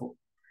powerful.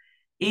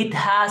 It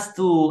has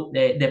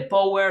the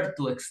power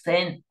to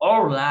extend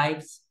our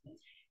lives,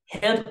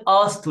 help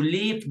us to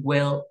live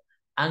well,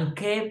 and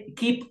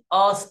keep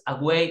us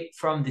away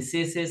from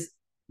diseases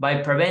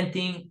by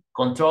preventing,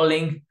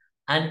 controlling,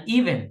 and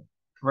even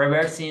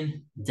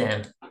reversing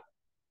them.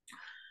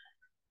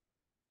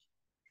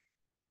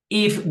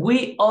 If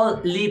we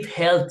all live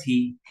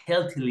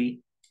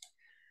healthily,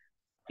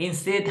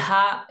 instead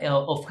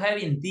of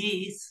having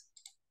this,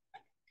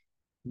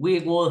 we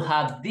will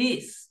have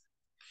this.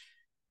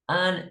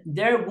 And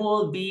there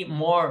will be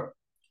more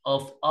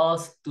of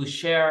us to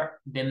share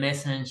the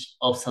message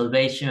of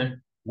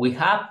salvation we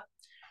have.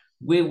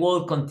 We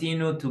will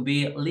continue to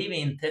be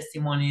living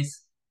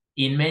testimonies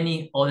in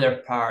many other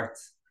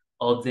parts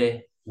of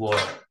the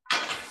world.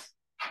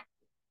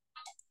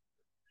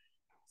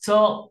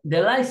 So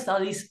the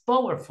lifestyle is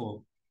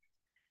powerful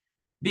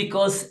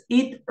because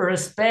it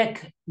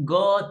respects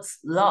God's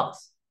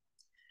laws,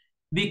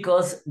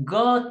 because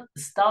God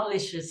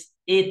establishes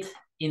it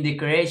in the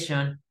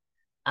creation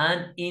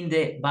and in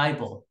the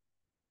Bible,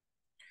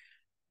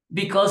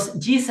 because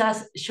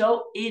Jesus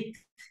showed it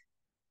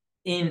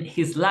in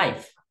his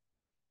life,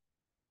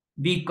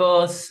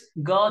 because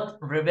God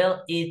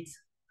revealed it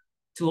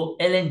to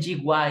Ellen G.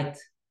 White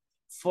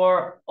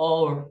for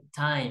our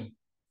time,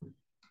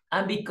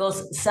 and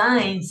because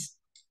science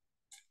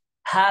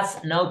has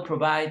now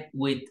provided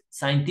with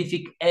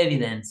scientific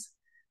evidence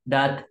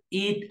that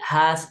it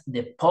has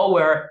the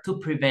power to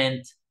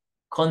prevent,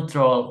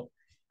 control,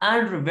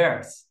 and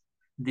reverse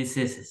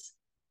diseases.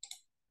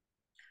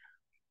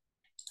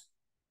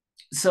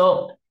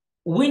 So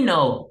we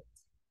know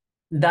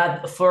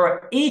that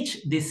for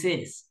each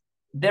disease,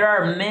 there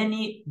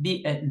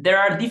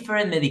are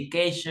different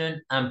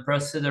medication and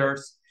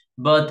procedures,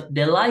 but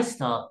the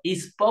lifestyle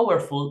is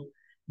powerful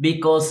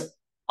because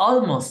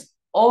almost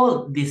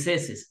all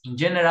diseases in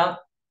general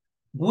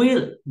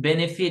will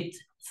benefit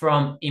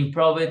from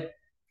improved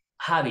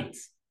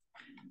habits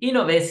in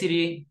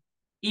obesity,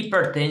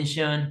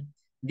 hypertension,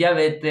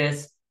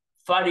 diabetes,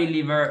 fatty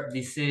liver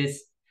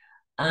disease,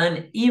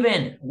 and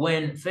even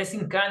when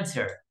facing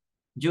cancer,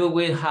 you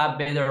will have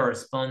better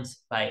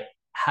response by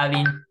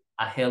having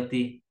a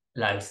healthy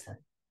lifestyle.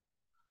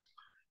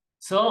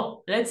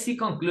 So let's see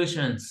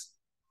conclusions.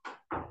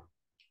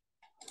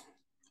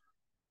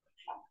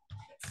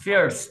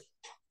 First,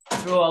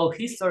 throughout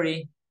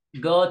history,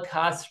 God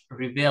has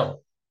revealed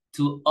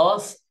to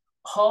us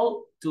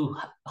how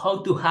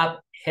to have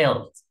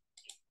health.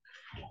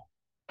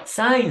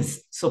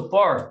 Science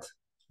support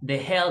the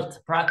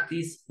health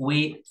practice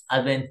we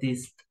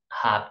Adventists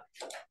have.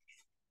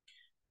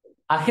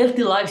 A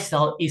healthy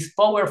lifestyle is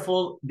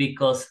powerful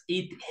because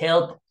it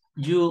helps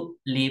you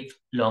live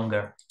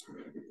longer.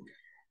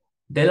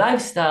 The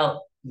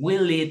lifestyle we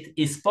lead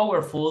is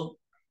powerful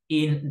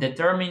in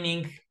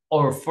determining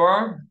our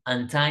form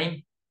and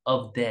time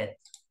of death.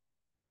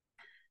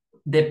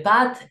 The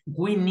path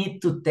we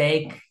need to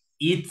take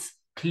is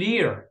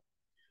clear,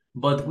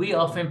 but we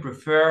often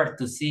prefer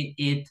to see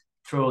it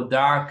through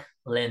dark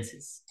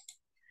lenses.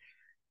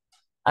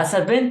 As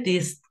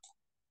Adventists,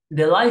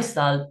 the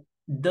lifestyle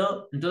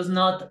does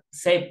not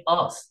save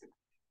us.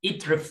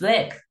 It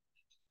reflects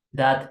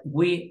that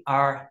we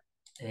are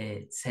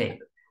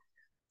saved.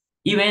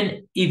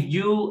 Even if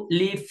you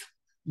live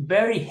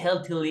very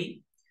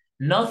healthily,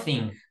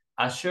 nothing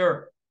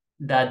assures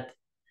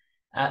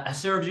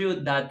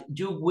you that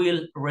you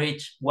will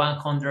reach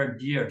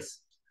 100 years.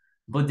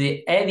 But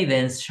the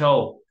evidence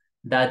shows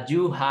that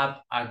you have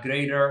a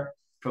greater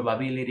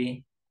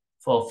probability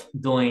of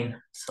doing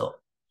so.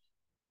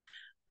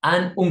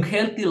 An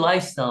unhealthy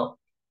lifestyle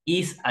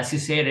is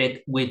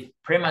associated with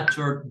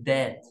premature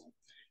death,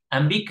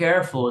 and be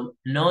careful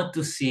not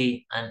to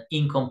see an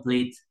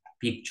incomplete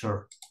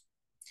picture.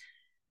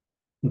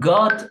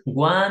 God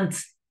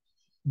wants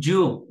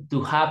you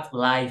to have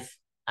life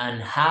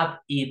and have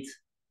it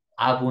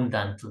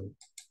abundantly.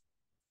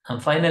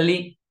 And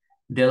finally,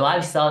 the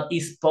lifestyle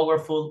is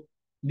powerful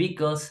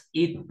because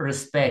it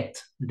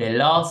respects the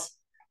laws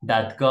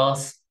that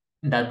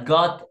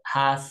God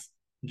has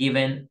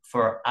given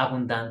for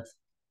abundant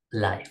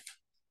life.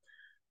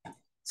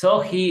 So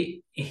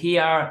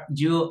here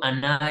you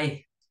and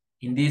I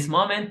in this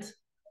moment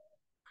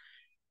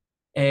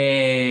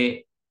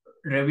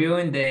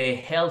reviewing the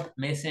health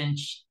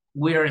message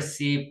we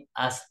received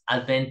as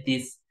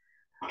Adventists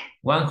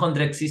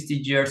 160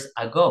 years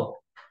ago.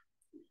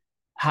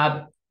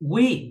 Have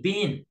we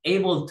been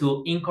able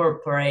to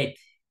incorporate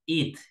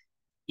it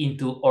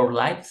into our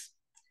lives?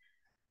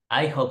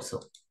 I hope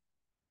so.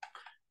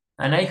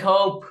 And I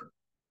hope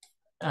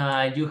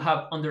you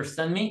have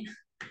understood me.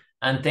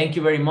 And thank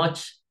you very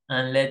much.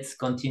 And let's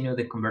continue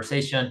the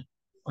conversation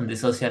on the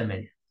social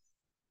media.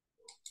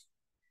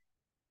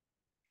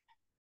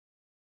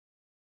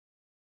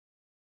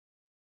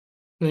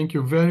 Thank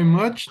you very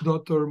much,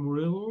 Dr.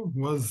 Murillo.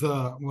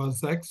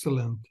 Was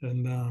excellent.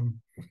 And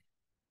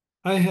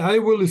I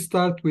will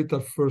start with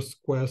the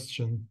first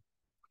question.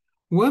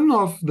 One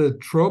of the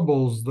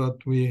troubles that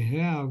we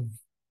have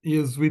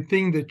is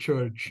within the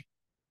church.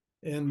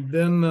 And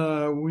then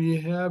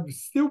we have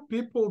still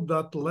people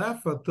that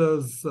laugh at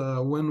us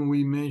when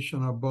we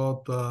mention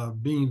about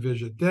being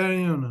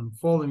vegetarian and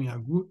following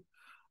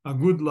a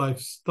good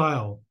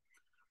lifestyle.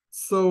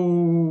 So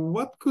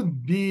what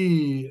could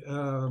be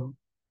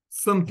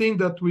something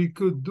that we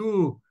could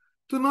do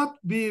to not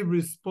be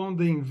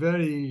responding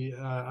very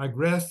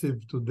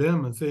aggressive to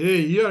them and say,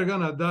 hey, you're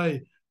going to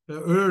die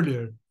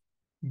earlier,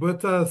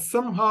 but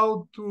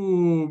somehow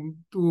to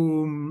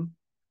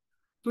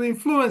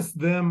influence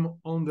them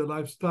on the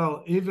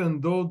lifestyle,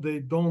 even though they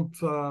don't,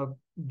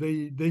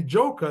 they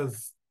joke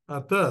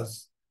at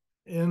us.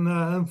 And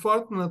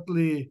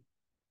unfortunately,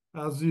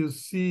 as you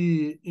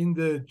see in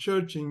the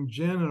church in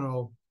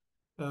general,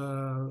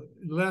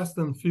 less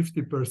than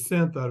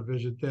 50% are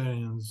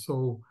vegetarians.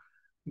 So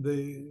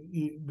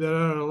there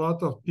are a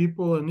lot of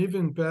people and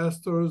even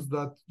pastors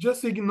that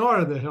just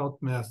ignore the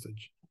health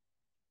message.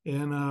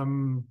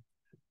 And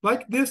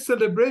like this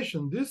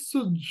celebration, this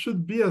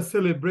should be a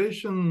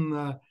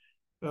celebration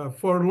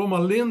for Loma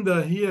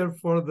Linda here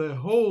for the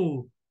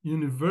whole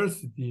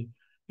university.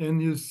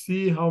 And you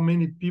see how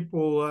many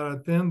people are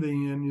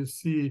attending, and you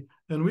see,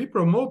 and we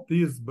promote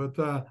this, but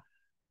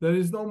there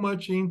is not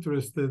much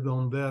interested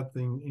on that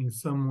in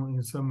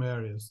some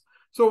areas.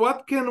 So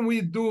what can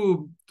we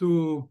do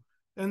to,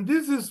 and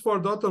this is for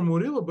Dr.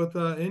 Murillo, but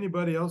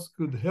anybody else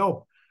could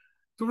help,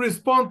 to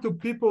respond to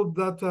people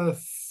that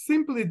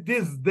simply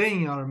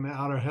disdain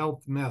our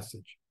health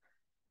message?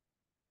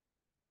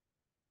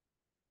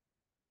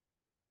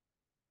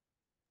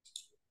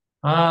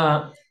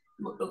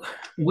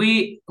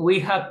 We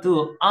have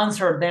to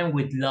answer them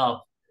with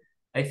love.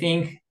 I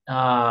think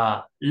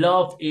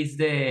love is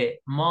the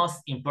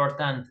most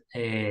important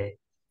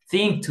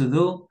thing to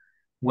do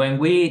when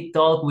we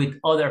talk with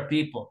other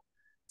people.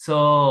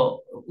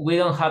 So we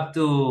don't have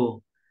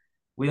to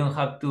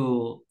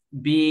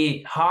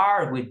be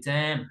hard with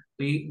them.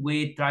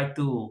 We try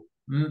to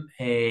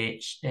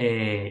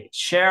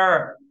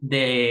share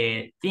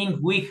the thing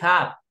we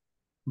have,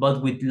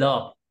 but with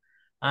love,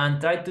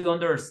 and try to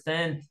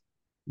understand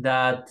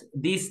that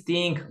this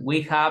thing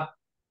we have,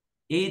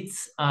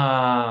 it's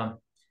not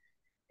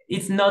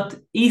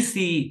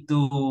easy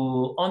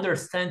to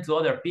understand to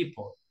other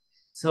people.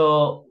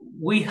 So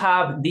we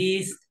have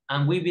this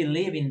and we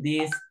believe in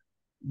this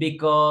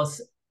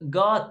because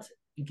God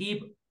give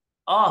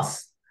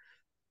us,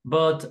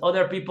 but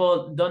other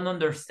people don't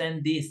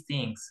understand these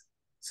things.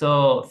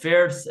 So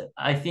first,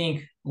 I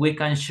think we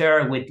can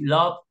share with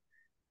love,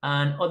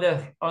 and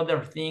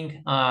other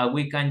thing,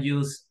 we can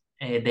use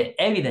the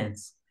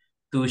evidence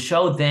to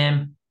show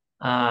them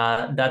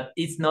that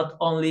it's not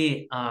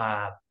only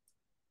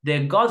the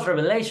God's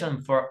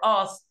revelation for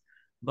us,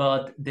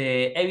 but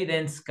the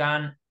evidence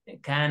can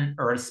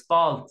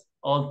respond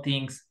all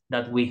things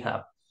that we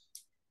have.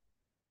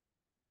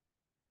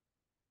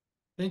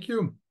 Thank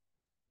you.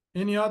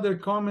 Any other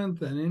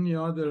comment and any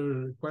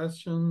other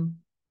question?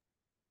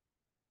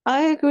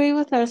 I agree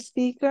with our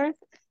speaker.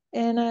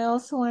 And I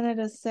also wanted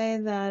to say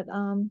that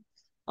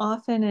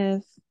often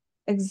if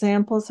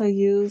examples are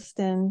used,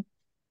 and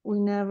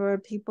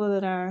people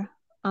that are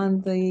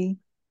on the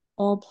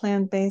all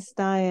plant-based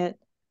diet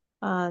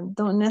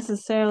don't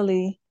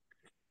necessarily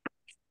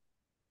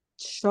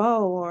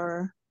show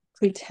or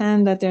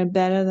pretend that they're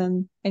better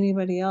than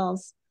anybody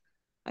else.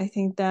 I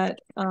think that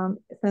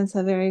sends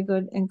a very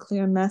good and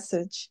clear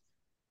message.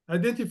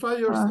 Identify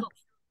yourself,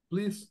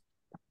 please.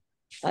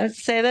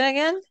 Say that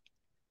again?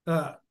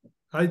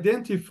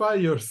 Identify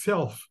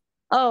yourself.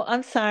 Oh,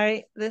 I'm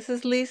sorry. This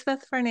is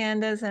Lisbeth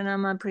Fernandez, and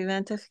I'm a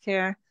preventive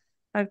care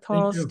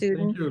doctoral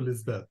student. Thank you,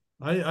 Lisbeth.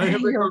 I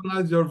have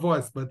recognized your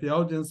voice, but the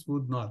audience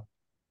would not.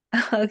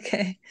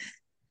 Okay.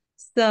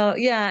 So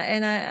yeah,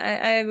 and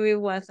I agree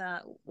with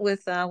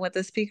what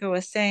the speaker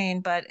was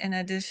saying, but in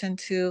addition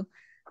to,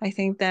 I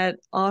think that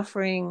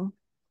offering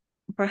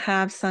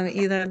perhaps some,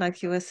 either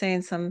like you were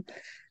saying, some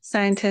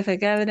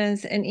scientific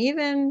evidence and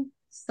even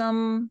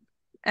some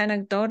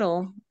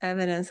anecdotal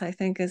evidence, I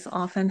think is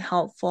often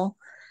helpful.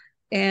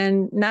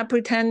 And not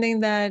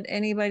pretending that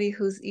anybody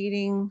who's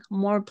eating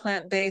more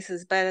plant-based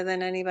is better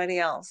than anybody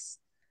else.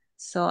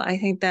 So I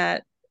think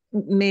that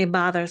may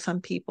bother some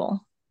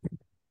people.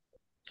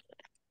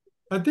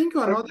 I think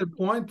another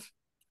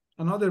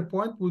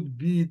point would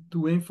be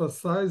to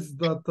emphasize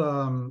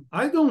that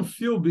I don't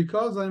feel,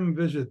 because I'm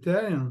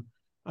vegetarian,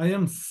 I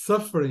am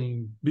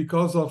suffering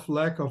because of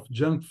lack of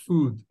junk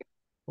food,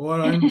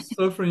 or I'm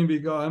suffering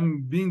because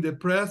I'm being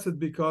depressed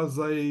because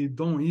I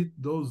don't eat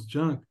those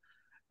junk.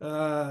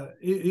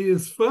 It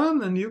is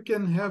fun, and you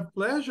can have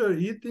pleasure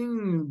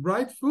eating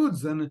right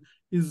foods, and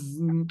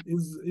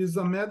is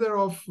a matter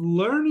of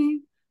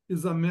learning,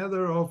 is a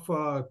matter of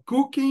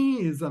cooking,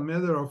 is a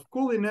matter of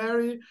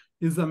culinary,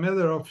 is a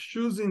matter of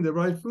choosing the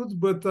right foods.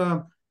 But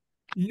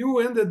you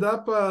ended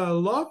up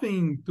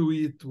loving to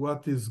eat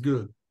what is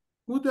good.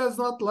 Who does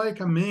not like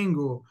a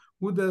mango?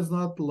 Who does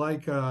not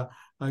like a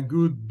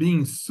good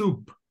bean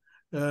soup,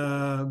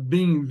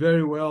 being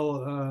very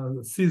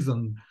well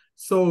seasoned?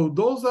 So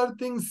those are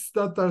things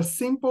that are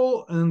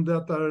simple and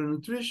that are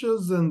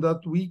nutritious and that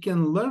we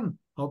can learn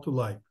how to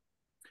like.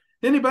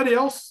 Anybody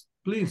else,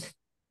 please?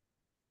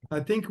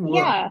 I think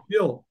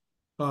Bill.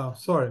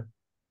 Sorry.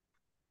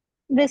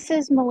 This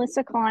is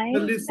Melissa Klein.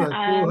 Melissa,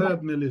 go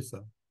ahead,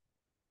 Melissa.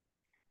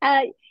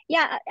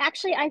 Yeah,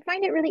 actually, I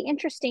find it really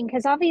interesting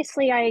because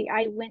obviously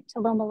I went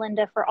to Loma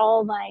Linda for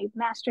all my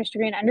master's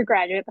degree and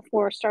undergraduate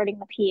before starting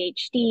the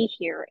PhD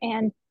here.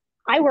 And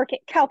I work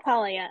at Cal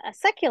Poly, a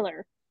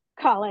secular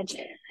college.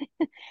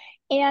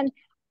 And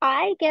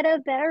I get a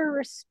better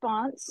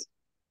response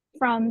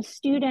from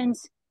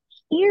students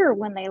here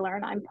when they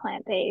learn I'm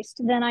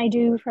plant-based than I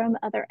do from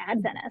other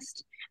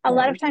Adventists. A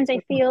lot of times I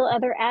feel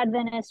other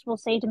Adventists will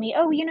say to me,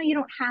 oh, you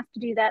don't have to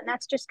do that. And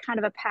that's just kind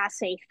of a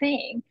passe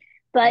thing.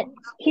 But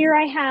here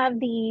I have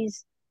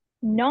these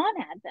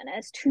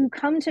non-Adventist who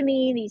come to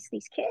me,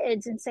 these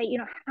kids, and say,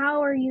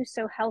 how are you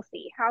so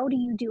healthy? How do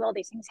you do all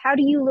these things? How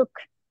do you look?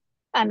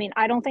 I mean,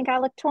 I don't think I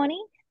look 20,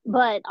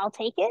 but I'll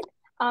take it.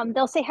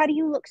 They'll say, how do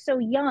you look so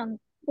young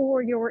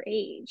for your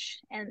age?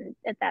 And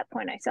at that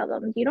point, I tell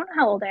them, you don't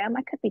know how old I am.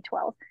 I could be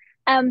 12.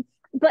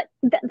 But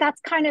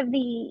that's kind of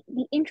the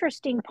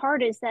interesting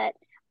part, is that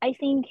I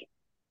think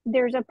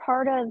there's a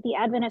part of the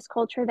Adventist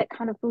culture that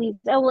kind of believes,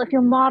 oh, well, if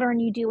you're modern,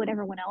 you do what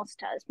everyone else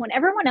does. When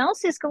everyone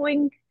else is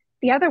going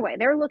the other way,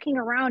 they're looking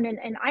around,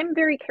 and I'm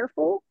very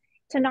careful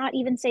to not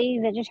even say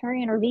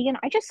vegetarian or vegan.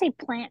 I just say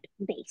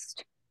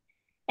plant-based.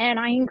 And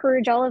I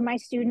encourage all of my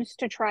students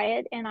to try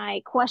it, and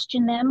I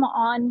question them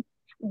on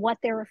what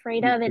they're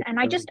afraid of. And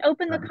I just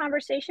open the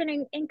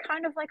conversation, and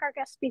kind of like our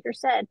guest speaker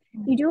said,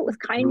 you do it with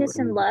kindness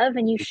and love,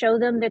 and you show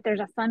them that there's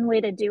a fun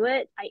way to do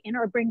it. I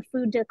bring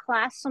food to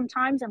class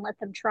sometimes and let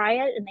them try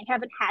it, and they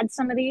haven't had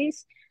some of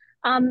these.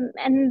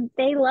 And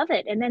they love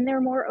it. And then they're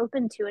more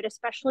open to it,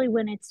 especially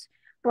when it's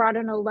brought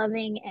in a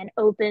loving and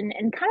open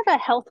and kind of a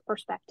health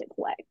perspective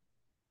way.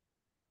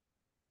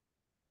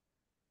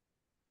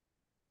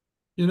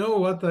 You know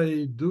what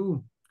I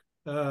do?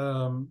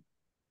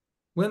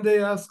 When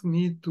they ask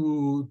me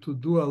to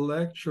do a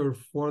lecture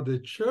for the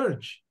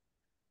church,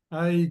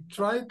 I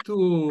try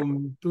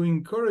to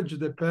encourage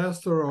the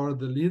pastor or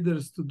the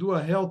leaders to do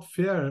a health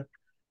fair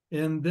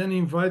and then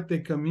invite the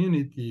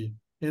community.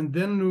 And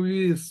then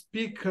we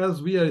speak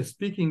as we are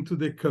speaking to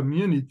the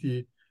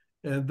community.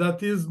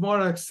 That is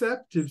more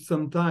accepted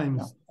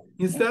sometimes.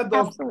 Instead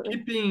of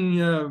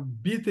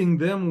beating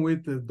them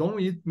with don't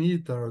eat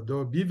meat or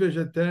don't be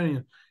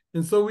vegetarian.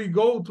 And so we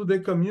go to the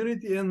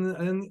community,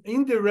 and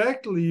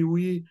indirectly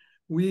we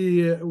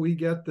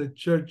get the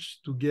church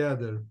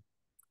together.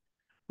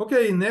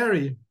 Okay,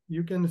 Neri,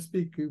 you can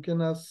speak. You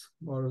can ask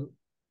or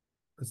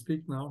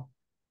speak now.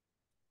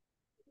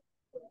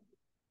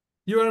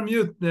 You are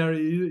mute,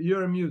 Neri. You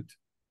are mute.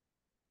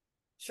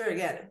 Sure,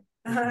 get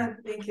it.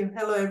 Thank you.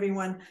 Hello,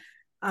 everyone.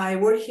 I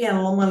work here in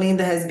Loma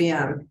Linda, has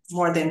been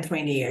more than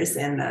 20 years.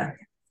 And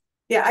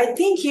yeah, I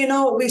think,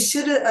 we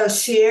should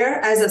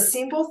share as a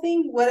simple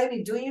thing what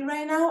I'm doing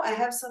right now. I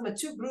have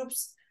two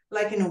groups,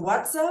 like in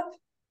WhatsApp,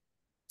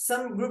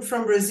 some group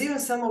from Brazil,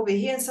 some over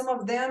here, and some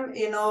of them,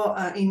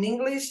 in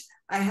English.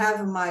 I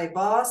have my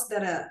boss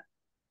that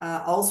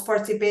also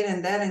participate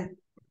in that, and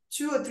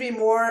 2 or 3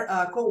 more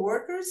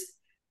co-workers.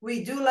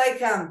 We do I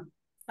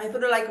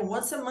put it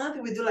once a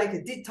month, we do a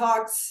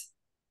detox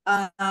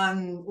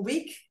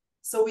week.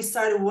 So we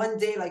started one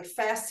day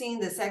fasting,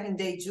 the second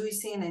day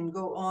juicing, and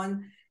go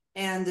on.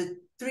 And the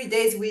 3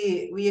 days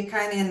we are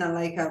kind of in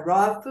a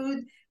raw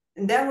food.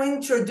 And then we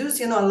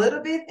introduce, a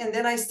little bit. And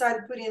then I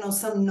started putting,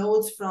 some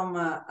notes from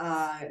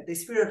the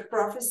Spirit of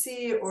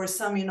Prophecy, or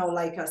some,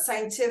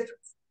 scientific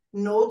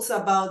notes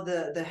about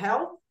the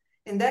health.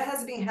 And that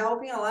has been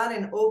helping a lot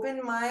in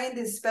open mind,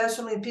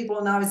 especially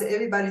people now, is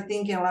everybody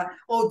thinking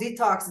oh,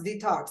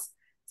 detox.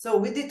 So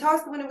we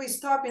detox when we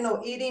stop,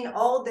 eating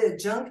all the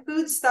junk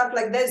food, stuff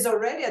like that is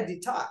already a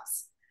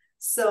detox.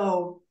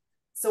 So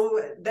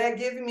that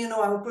gave me, an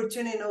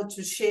opportunity,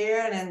 to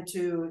share and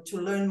to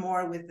learn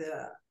more with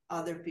the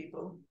other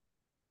people.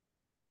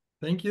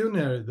 Thank you,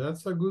 Neri.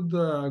 That's a good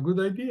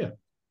idea.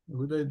 A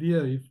good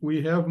idea. If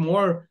we have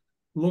more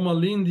Loma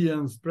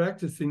Lindians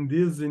practicing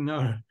this in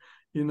our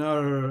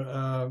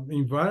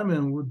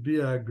environment, would be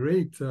a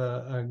great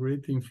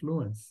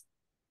influence.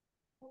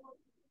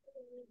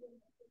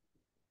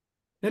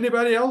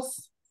 Anybody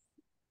else?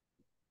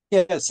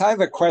 Yes, I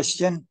have a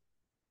question.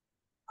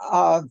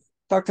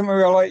 Dr.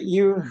 Murillo,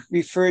 you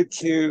referred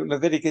to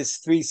Leviticus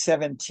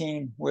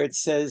 3:17, where it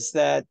says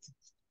that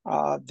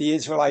the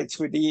Israelites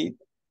would eat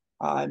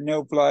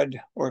no blood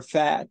or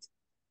fat.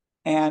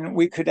 And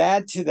we could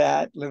add to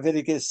that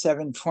Leviticus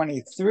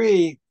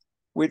 7:23,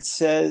 which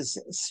says,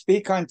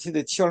 speak unto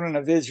the children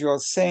of Israel,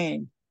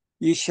 saying,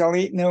 you shall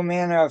eat no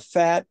manner of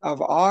fat of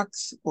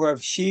ox or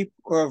of sheep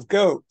or of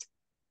goat.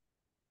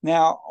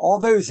 Now, all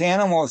those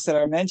animals that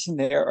are mentioned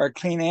there are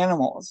clean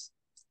animals.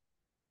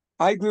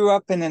 I grew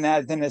up in an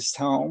Adventist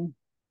home,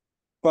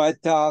 but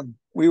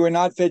we were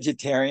not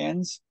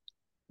vegetarians.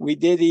 We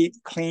did eat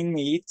clean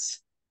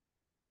meats.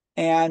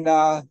 And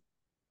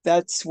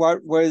that's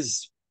what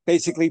was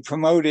basically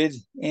promoted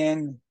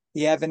in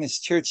the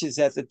Adventist churches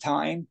at the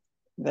time,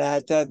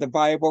 that the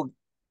Bible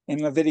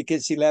in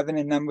Leviticus 11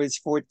 and Numbers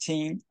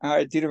 14,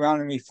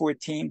 Deuteronomy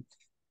 14,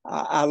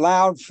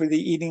 allowed for the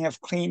eating of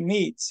clean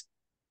meats.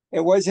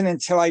 It wasn't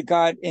until I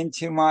got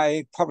into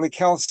my public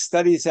health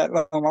studies at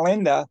Loma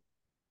Linda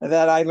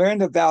that I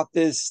learned about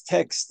this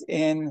text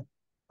in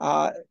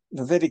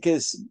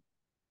Leviticus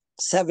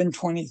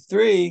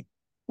 7:23,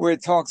 where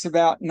it talks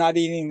about not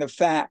eating the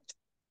fat.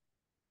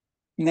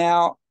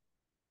 Now,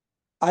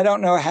 I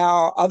don't know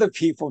how other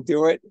people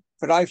do it,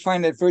 but I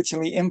find it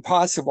virtually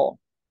impossible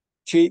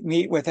to eat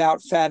meat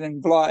without fat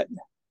and blood.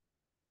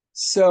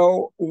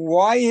 So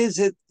why is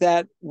it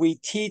that we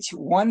teach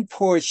one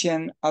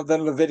portion of the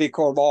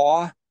Levitical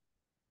law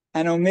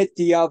and omit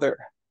the other?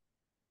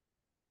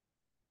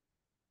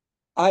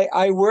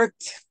 I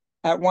worked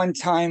at one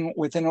time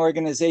with an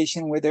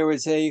organization where there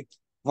was a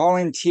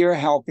volunteer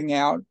helping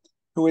out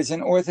who was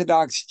an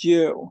Orthodox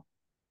Jew.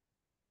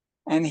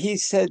 And he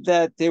said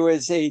that there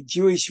was a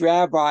Jewish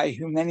rabbi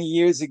who many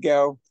years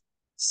ago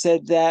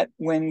said that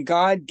when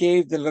God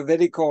gave the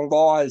Levitical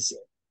laws,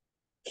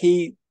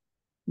 he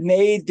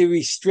made the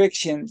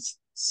restrictions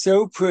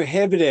so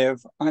prohibitive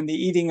on the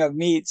eating of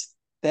meats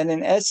that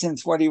in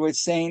essence, what he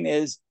was saying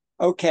is,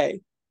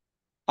 okay,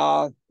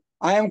 I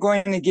am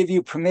going to give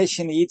you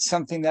permission to eat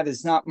something that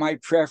is not my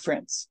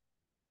preference.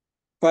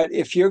 But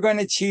if you're going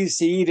to choose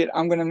to eat it,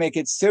 I'm going to make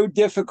it so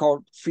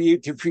difficult for you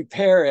to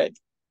prepare it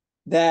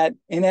that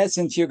in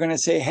essence, you're going to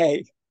say,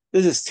 hey,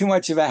 this is too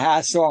much of a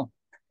hassle.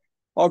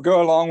 I'll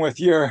go along with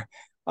your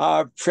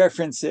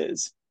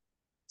preferences.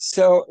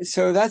 So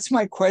that's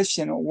my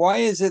question. Why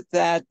is it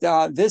that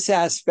this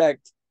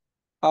aspect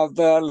of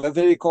the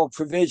Levitical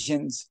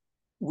provisions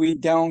we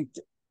don't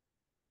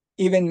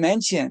even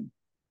mention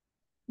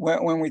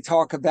when we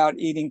talk about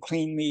eating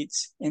clean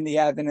meats in the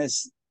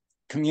Adventist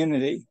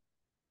community?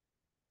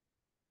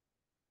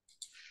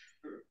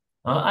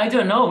 I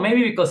don't know,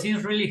 maybe because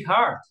it's really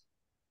hard.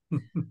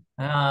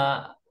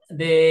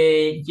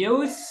 The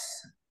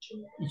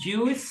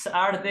Jews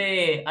are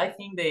I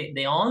think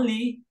the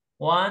only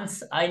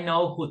ones I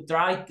know who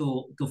try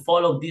to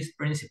follow this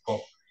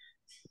principle.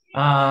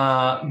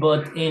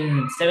 But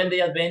in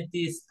Seventh-day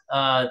Adventist,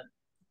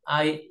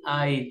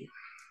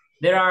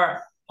 there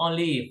are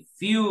only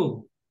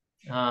few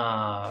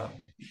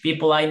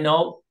people I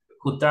know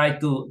who try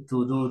to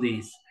do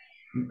this.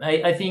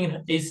 I think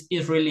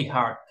it's really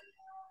hard.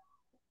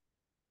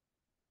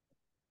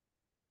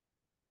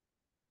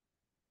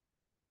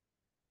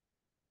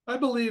 I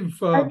believe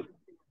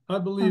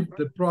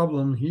the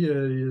problem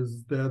here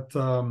is that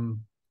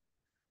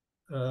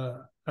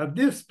at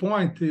this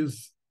point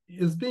is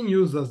being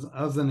used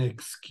as an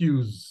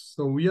excuse.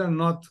 So we are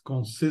not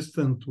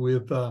consistent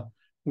with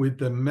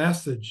the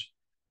message,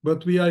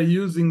 but we are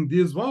using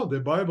this. Well,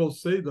 the Bible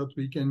says that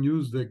we can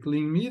use the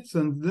clean meats,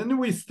 and then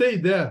we stay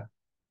there.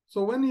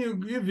 So when you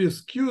give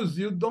excuse,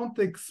 you don't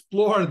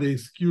explore the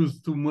excuse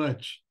too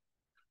much.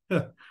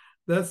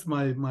 That's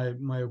my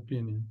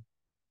opinion.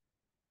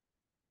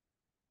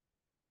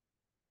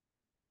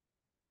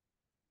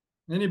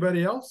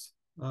 Anybody else?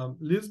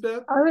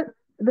 Lisbeth?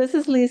 This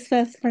is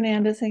Lisbeth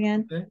Fernandez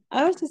again. Okay.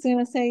 I was just going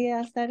to say,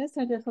 yes, that is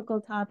a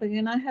difficult topic,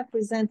 and I have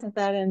presented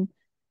that in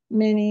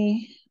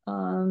many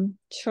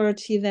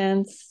church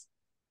events,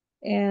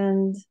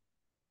 and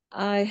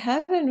I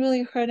haven't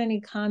really heard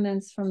any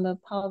comments from the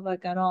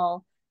public at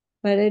all,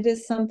 but it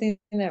is something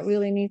that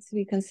really needs to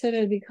be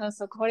considered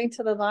because according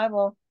to the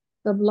Bible,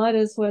 the blood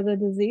is where the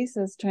disease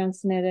is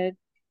transmitted,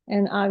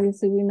 and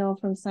obviously we know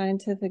from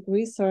scientific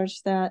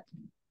research that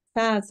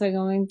fats are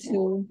going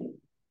to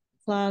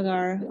clog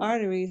our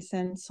arteries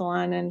and so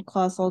on and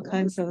cause all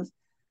kinds of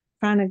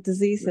chronic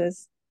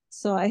diseases.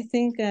 So I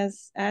think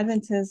as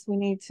Adventists, we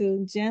need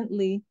to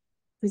gently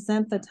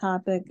present the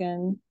topic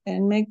and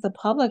make the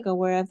public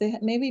aware of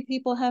it. Maybe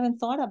people haven't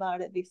thought about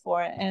it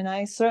before, and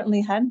I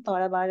certainly hadn't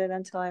thought about it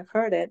until I've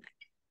heard it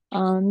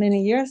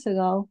many years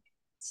ago.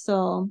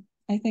 So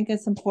I think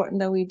it's important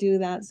that we do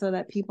that so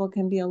that people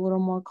can be a little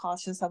more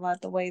cautious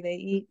about the way they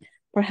eat.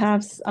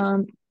 Perhaps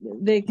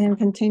they can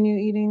continue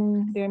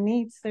eating their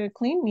meats, their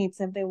clean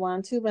meats if they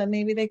want to, but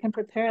maybe they can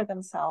prepare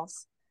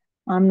themselves.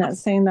 I'm not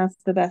saying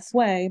that's the best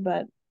way,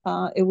 but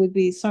it would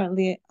be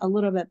certainly a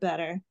little bit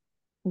better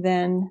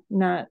than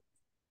not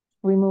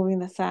removing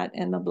the fat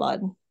and the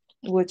blood,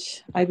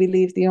 which I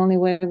believe the only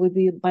way would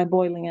be by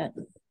boiling it,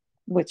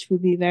 which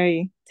would be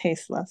very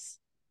tasteless.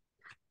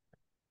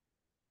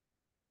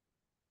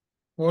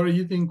 Or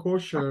eating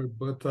kosher,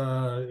 but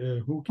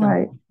who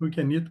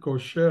can eat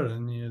kosher,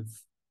 and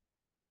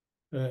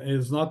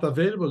it's not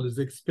available. It's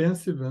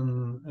expensive,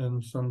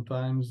 and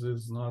sometimes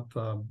it's not.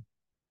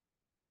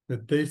 The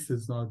taste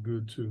is not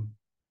good too.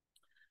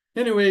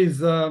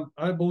 Anyways,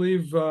 I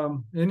believe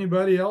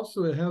anybody else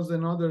who has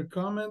another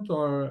comment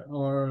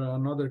or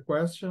another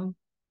question.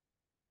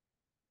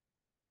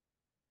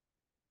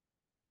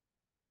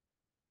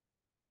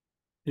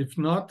 If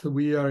not,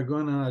 we are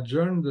going to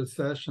adjourn the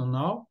session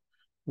now.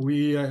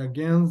 We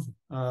again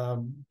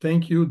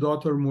thank you,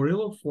 Dr.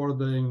 Murillo, for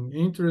the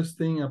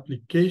interesting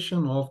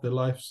application of the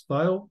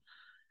lifestyle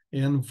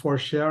and for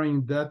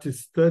sharing that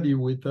study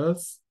with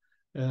us.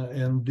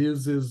 And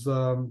this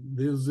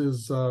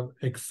is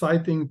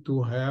exciting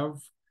to have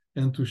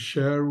and to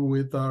share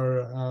with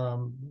our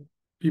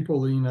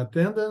people in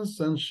attendance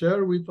and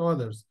share with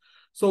others.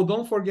 So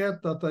don't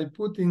forget that I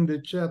put in the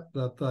chat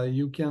that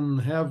you can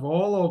have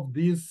all of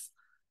these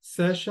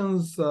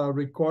sessions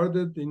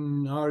recorded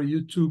in our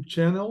YouTube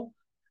channel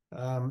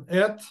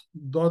at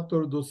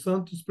Dr. Dos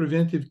Santos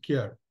Preventive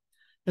Care.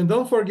 And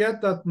don't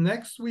forget that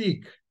next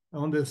week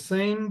on the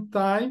same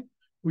time,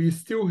 we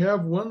still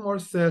have one more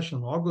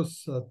session,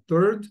 August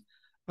 3rd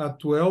at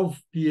 12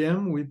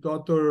 p.m. with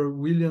Dr.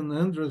 William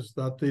Andres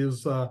that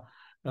is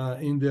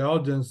in the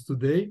audience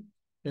today.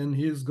 And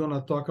he's going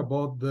to talk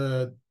about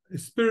the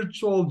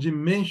spiritual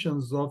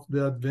dimensions of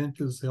the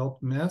Adventist health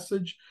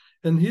message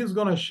and he's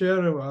going to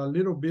share a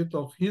little bit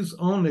of his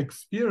own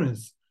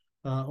experience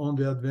on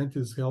the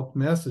Adventist health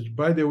message.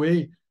 By the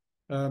way,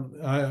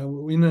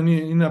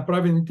 in a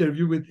private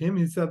interview with him,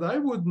 he said, I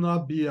would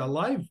not be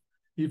alive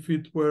if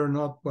it were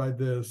not by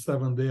the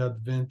Seventh-day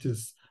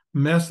Adventist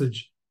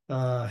message,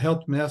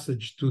 health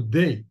message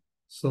today.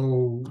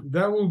 So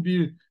that will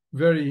be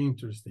very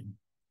interesting.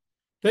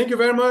 Thank you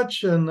very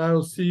much, and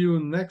I'll see you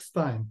next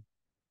time.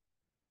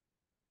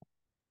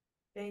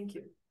 Thank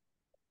you.